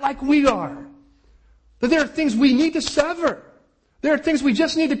learning that like we are. That there are things we need to sever. There are things we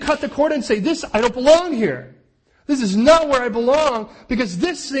just need to cut the cord and say, this, I don't belong here. This is not where I belong, because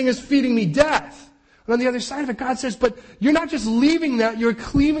this thing is feeding me death. And on the other side of it, God says, but you're not just leaving that, you're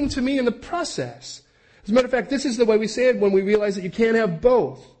cleaving to me in the process. As a matter of fact, this is the way we say it when we realize that you can't have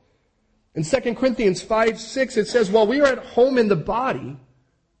both. In 2 Corinthians 5:6, it says, while we are at home in the body,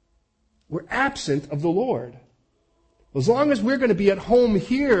 we're absent of the Lord. As long as we're going to be at home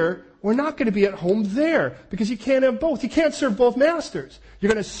here, we're not going to be at home there, because you can't have both. You can't serve both masters.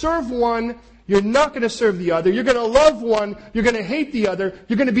 You're going to serve one, you're not going to serve the other. You're going to love one, you're going to hate the other.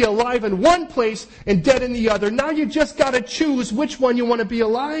 You're going to be alive in one place and dead in the other. Now you just got to choose which one you want to be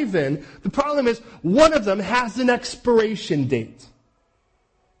alive in. The problem is, one of them has an expiration date.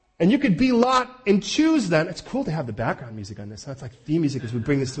 And you could be Lot and choose then. It's cool to have the background music on this. That's like theme music as we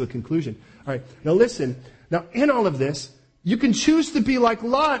bring this to a conclusion. All right, now listen. Now in all of this, You can choose to be like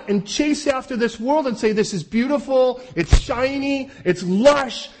Lot and chase after this world and say, this is beautiful, it's shiny, it's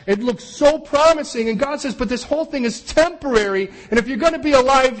lush, it looks so promising. And God says, but this whole thing is temporary. And if you're going to be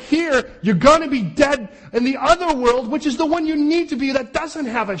alive here, you're going to be dead in the other world, which is the one you need to be, that doesn't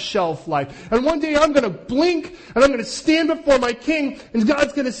have a shelf life. And one day I'm going to blink and I'm going to stand before my King, and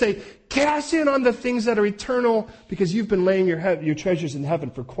God's going to say, cash in on the things that are eternal, because you've been laying your treasures in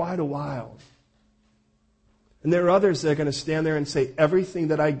heaven for quite a while. And there are others that are going to stand there and say, everything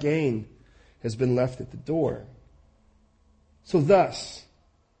that I gain has been left at the door. So thus,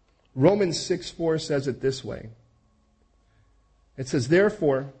 Romans 6:4 says it this way. It says,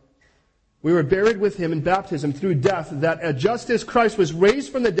 therefore, we were buried with him in baptism through death, that just as Christ was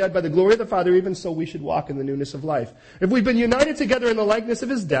raised from the dead by the glory of the Father, even so we should walk in the newness of life. If we've been united together in the likeness of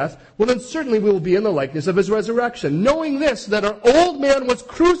his death, well then certainly we will be in the likeness of his resurrection. Knowing this, that our old man was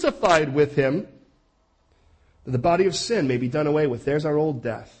crucified with him, that the body of sin may be done away with. There's our old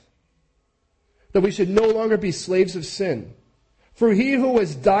death. That we should no longer be slaves of sin. For he who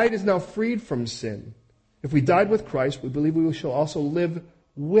has died is now freed from sin. If we died with Christ, we believe we shall also live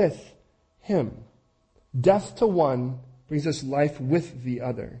with him. Death to one brings us life with the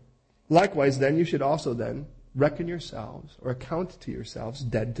other. Likewise, then, you should also then reckon yourselves, or account to yourselves,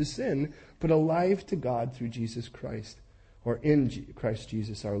 dead to sin, but alive to God through Jesus Christ, or in Christ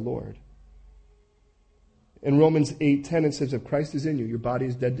Jesus our Lord. In Romans 8:10 it says, if Christ is in you, your body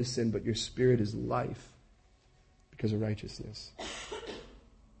is dead to sin, but your spirit is life because of righteousness.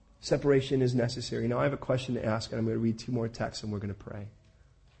 Separation is necessary. Now I have a question to ask, and I'm going to read 2 more texts and we're going to pray.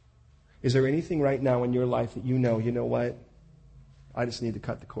 Is there anything right now in your life that you know what? I just need to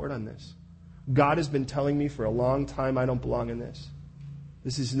cut the cord on this. God has been telling me for a long time I don't belong in this.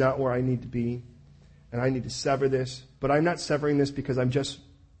 This is not where I need to be, and I need to sever this. But I'm not severing this because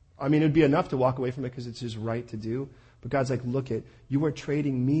it'd be enough to walk away from it because it's just right to do. But God's like, look you are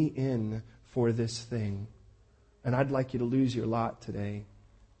trading me in for this thing. And I'd like you to lose your lot today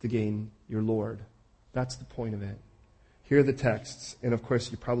to gain your Lord. That's the point of it. Here are the texts. And of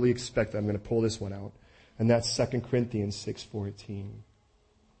course, you probably expect I'm going to pull this one out. And that's 2 Corinthians 6:14.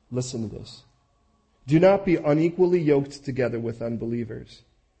 Listen to this. Do not be unequally yoked together with unbelievers.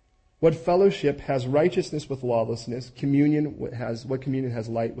 What fellowship has righteousness with lawlessness? What communion has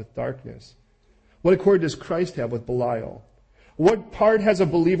light with darkness? What accord does Christ have with Belial? What part has a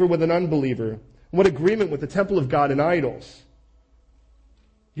believer with an unbeliever? What agreement with the temple of God and idols?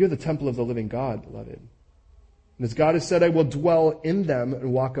 You're the temple of the living God, beloved. And as God has said, I will dwell in them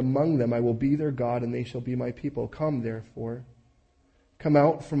and walk among them. I will be their God, and they shall be my people. Come, therefore. Come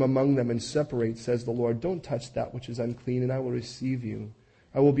out from among them and separate, says the Lord. Don't touch that which is unclean, and I will receive you.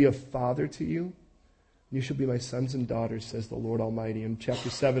 I will be a father to you, and you shall be my sons and daughters, says the Lord Almighty. In chapter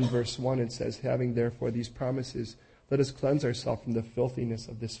 7, verse 1, it says, having therefore these promises, let us cleanse ourselves from the filthiness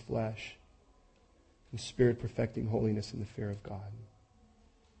of this flesh, and spirit perfecting holiness in the fear of God.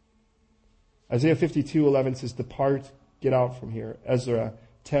 Isaiah 52:11 says, depart, get out from here. Ezra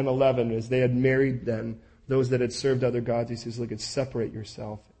 10:11, as they had married then those that had served other gods, he says, look, separate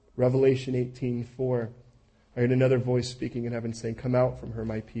yourself. Revelation 18:4, I heard another voice speaking in heaven saying, come out from her,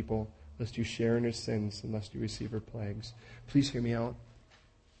 my people, lest you share in her sins and lest you receive her plagues. Please hear me out.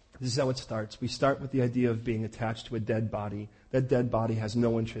 This is how it starts. We start with the idea of being attached to a dead body. That dead body has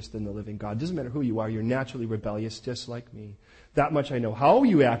no interest in the living God. It doesn't matter who you are. You're naturally rebellious, just like me. That much I know. How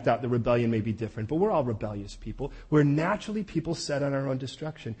you act out the rebellion may be different, but we're all rebellious people. We're naturally people set on our own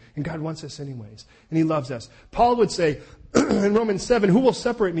destruction. And God wants us anyways. And he loves us. Paul would say in Romans 7, who will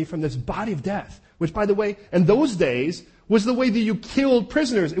separate me from this body of death? Which, by the way, in those days was the way that you killed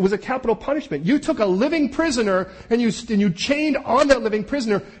prisoners. It was a capital punishment. You took a living prisoner and you chained on that living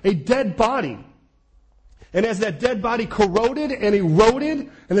prisoner a dead body. And as that dead body corroded and eroded,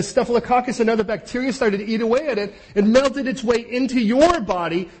 and the Staphylococcus and other bacteria started to eat away at it, it melted its way into your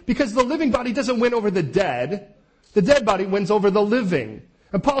body, because the living body doesn't win over the dead. The dead body wins over the living.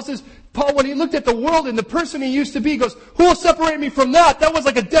 And Paul says, when he looked at the world and the person he used to be, he goes, who will separate me from that? That was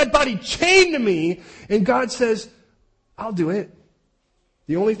like a dead body chained to me. And God says, I'll do it.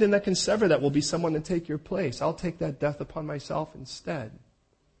 The only thing that can sever that will be someone to take your place. I'll take that death upon myself instead.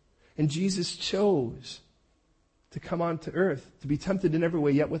 And Jesus chose to come onto earth, to be tempted in every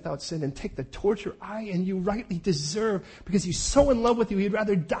way, yet without sin, and take the torture I and you rightly deserve, because he's so in love with you, he'd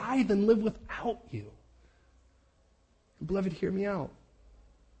rather die than live without you. And beloved, hear me out.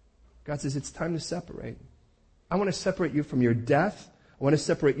 God says, it's time to separate. I want to separate you from your death. I I want to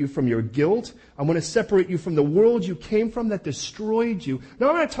separate you from your guilt. I want to separate you from the world you came from that destroyed you. Now,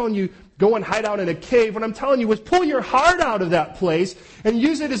 I'm not telling you go and hide out in a cave. What I'm telling you is pull your heart out of that place and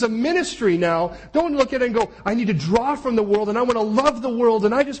use it as a ministry now. Don't look at it and go, I need to draw from the world and I want to love the world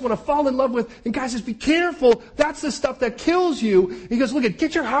and I just want to fall in love with. And guys, just be careful. That's the stuff that kills you. He goes, look,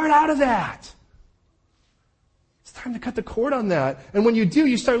 get your heart out of that. It's time to cut the cord on that. And when you do,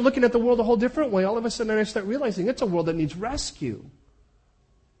 you start looking at the world a whole different way. All of a sudden, I start realizing it's a world that needs rescue.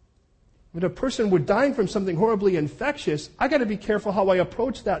 When a person would dying from something horribly infectious, I got to be careful how I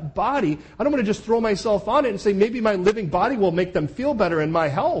approach that body. I don't want to just throw myself on it and say maybe my living body will make them feel better in my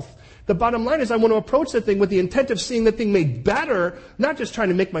health. The bottom line is I want to approach the thing with the intent of seeing the thing made better, not just trying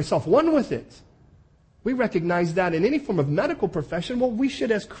to make myself one with it. We recognize that in any form of medical profession. Well, we should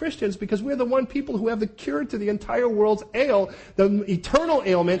as Christians, because we're the one people who have the cure to the entire world's ail, the eternal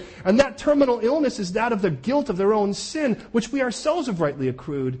ailment, and that terminal illness is that of the guilt of their own sin, which we ourselves have rightly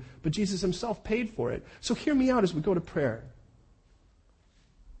accrued, but Jesus himself paid for it. So hear me out as we go to prayer.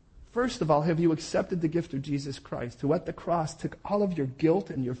 First of all, have you accepted the gift of Jesus Christ, who at the cross took all of your guilt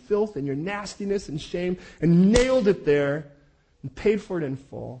and your filth and your nastiness and shame and nailed it there and paid for it in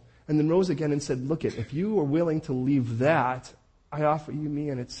full? And then rose again and said, look, if you are willing to leave that, I offer you me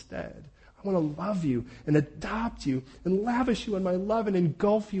in its stead. I want to love you and adopt you and lavish you in my love and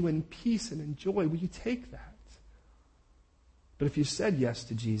engulf you in peace and in joy. Will you take that? But if you said yes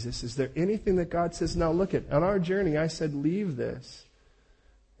to Jesus, is there anything that God says, now look at, on our journey, I said, leave this.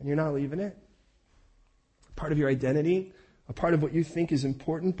 And you're not leaving it? A part of your identity, a part of what you think is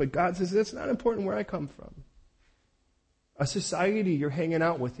important, but God says, it's not important where I come from. A society you're hanging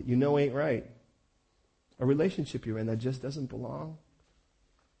out with that you know ain't right. A relationship you're in that just doesn't belong.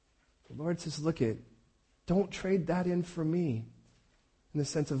 The Lord says, look it, don't trade that in for me. In the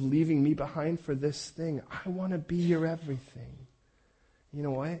sense of leaving me behind for this thing. I want to be your everything. You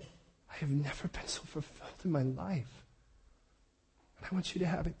know what? I have never been so fulfilled in my life. And I want you to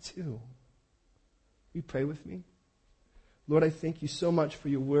have it too. Will you pray with me? Lord, I thank you so much for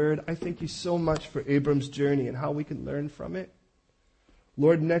your word. I thank you so much for Abram's journey and how we can learn from it.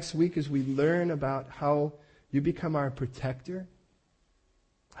 Lord, next week as we learn about how you become our protector,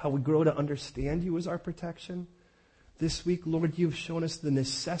 how we grow to understand you as our protection. This week, Lord, you've shown us the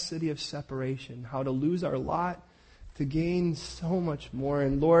necessity of separation, how to lose our lot to gain so much more.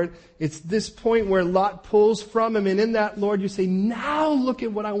 And Lord, it's this point where Lot pulls from him. And in that, Lord, you say, now look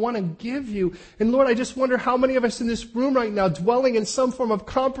at what I want to give you. And Lord, I just wonder how many of us in this room right now dwelling in some form of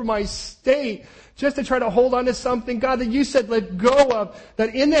compromised state just to try to hold on to something, God, that you said let go of.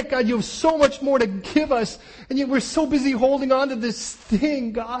 That in that, God, you have so much more to give us. And yet we're so busy holding on to this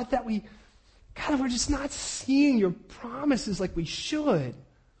thing, God, that we're just not seeing your promises like we should.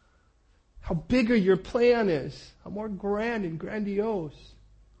 How bigger your plan is. How more grand and grandiose.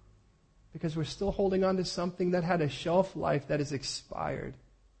 Because we're still holding on to something that had a shelf life that is expired.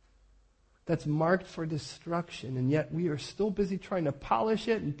 That's marked for destruction. And yet we are still busy trying to polish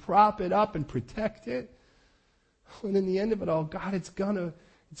it and prop it up and protect it. And in the end of it all, God, it's gonna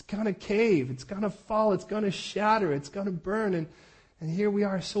cave. It's gonna fall. It's gonna shatter. It's gonna burn. And here we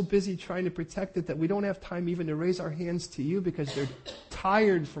are so busy trying to protect it that we don't have time even to raise our hands to you because they're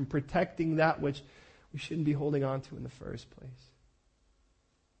tired from protecting that which we shouldn't be holding on to in the first place.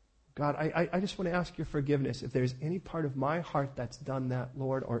 God, I just want to ask your forgiveness. If there's any part of my heart that's done that,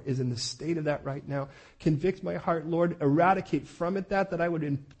 Lord, or is in the state of that right now, convict my heart, Lord, eradicate from it that I would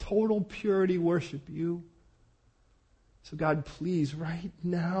in total purity worship you. So God, please, right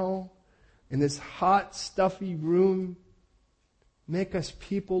now, in this hot, stuffy room, make us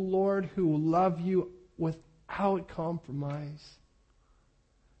people, Lord, who love you without compromise.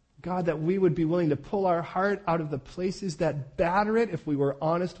 God, that we would be willing to pull our heart out of the places that batter it if we were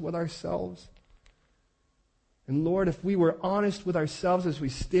honest with ourselves. And Lord, if we were honest with ourselves as we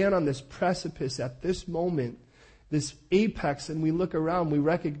stand on this precipice at this moment, this apex, and we look around, we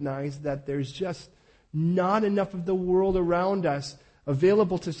recognize that there's just not enough of the world around us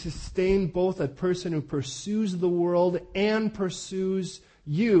available to sustain both a person who pursues the world and pursues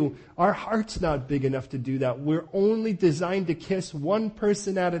you. Our heart's not big enough to do that. We're only designed to kiss one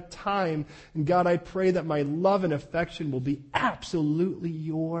person at a time. And God, I pray that my love and affection will be absolutely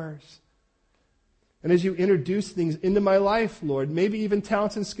yours. And as you introduce things into my life, Lord, maybe even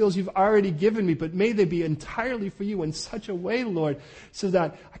talents and skills you've already given me, but may they be entirely for you in such a way, Lord, so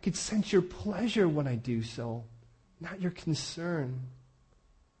that I could sense your pleasure when I do so, not your concern.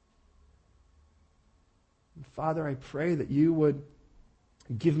 And Father, I pray that you would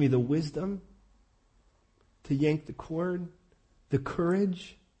give me the wisdom to yank the cord, the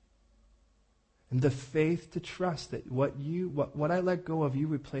courage, And the faith to trust that what I let go of, you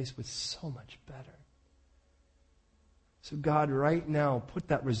replace with so much better. So God, right now, put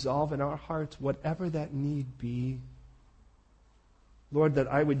that resolve in our hearts, whatever that need be. Lord, that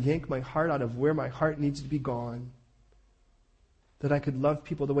I would yank my heart out of where my heart needs to be gone. That I could love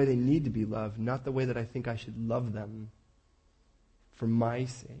people the way they need to be loved, not the way that I think I should love them for my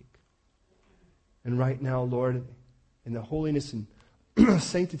sake. And right now, Lord, in the holiness and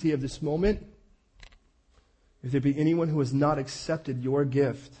sanctity of this moment, if there be anyone who has not accepted your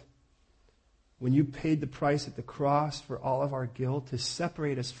gift, when you paid the price at the cross for all of our guilt, to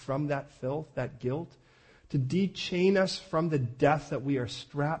separate us from that filth, that guilt, to de-chain us from the death that we are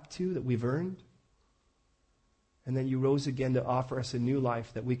strapped to, that we've earned, and then you rose again to offer us a new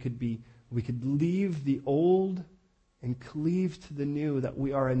life, that we could leave the old and cleave to the new, that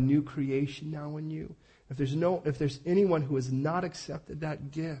we are a new creation now in you. If there's anyone who has not accepted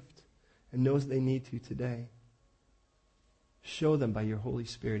that gift and knows they need to today, show them by your Holy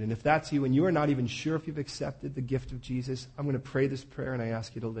Spirit. And if that's you and you are not even sure if you've accepted the gift of Jesus, I'm going to pray this prayer and I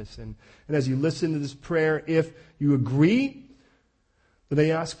ask you to listen. And as you listen to this prayer, if you agree, then I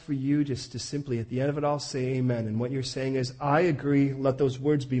ask for you just to simply, at the end of it all, say amen. And what you're saying is, I agree, let those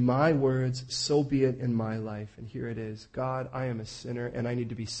words be my words, so be it in my life. And here it is. God, I am a sinner and I need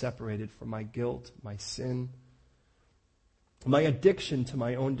to be separated from my guilt, my sin, my addiction to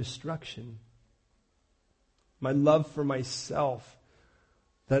my own destruction, my love for myself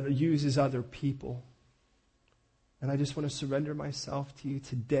that uses other people. And I just want to surrender myself to you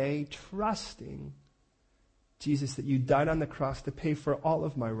today, trusting, Jesus, that you died on the cross to pay for all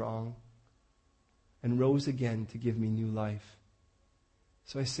of my wrong and rose again to give me new life.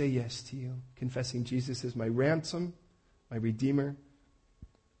 So I say yes to you, confessing Jesus as my ransom, my Redeemer,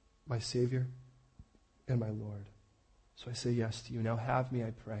 my Savior, and my Lord. So I say yes to you. Now have me, I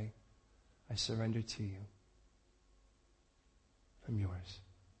pray. I surrender to you. I'm yours.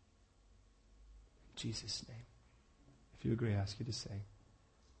 In Jesus' name. If you agree, I ask you to say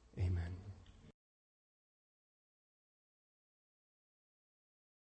amen.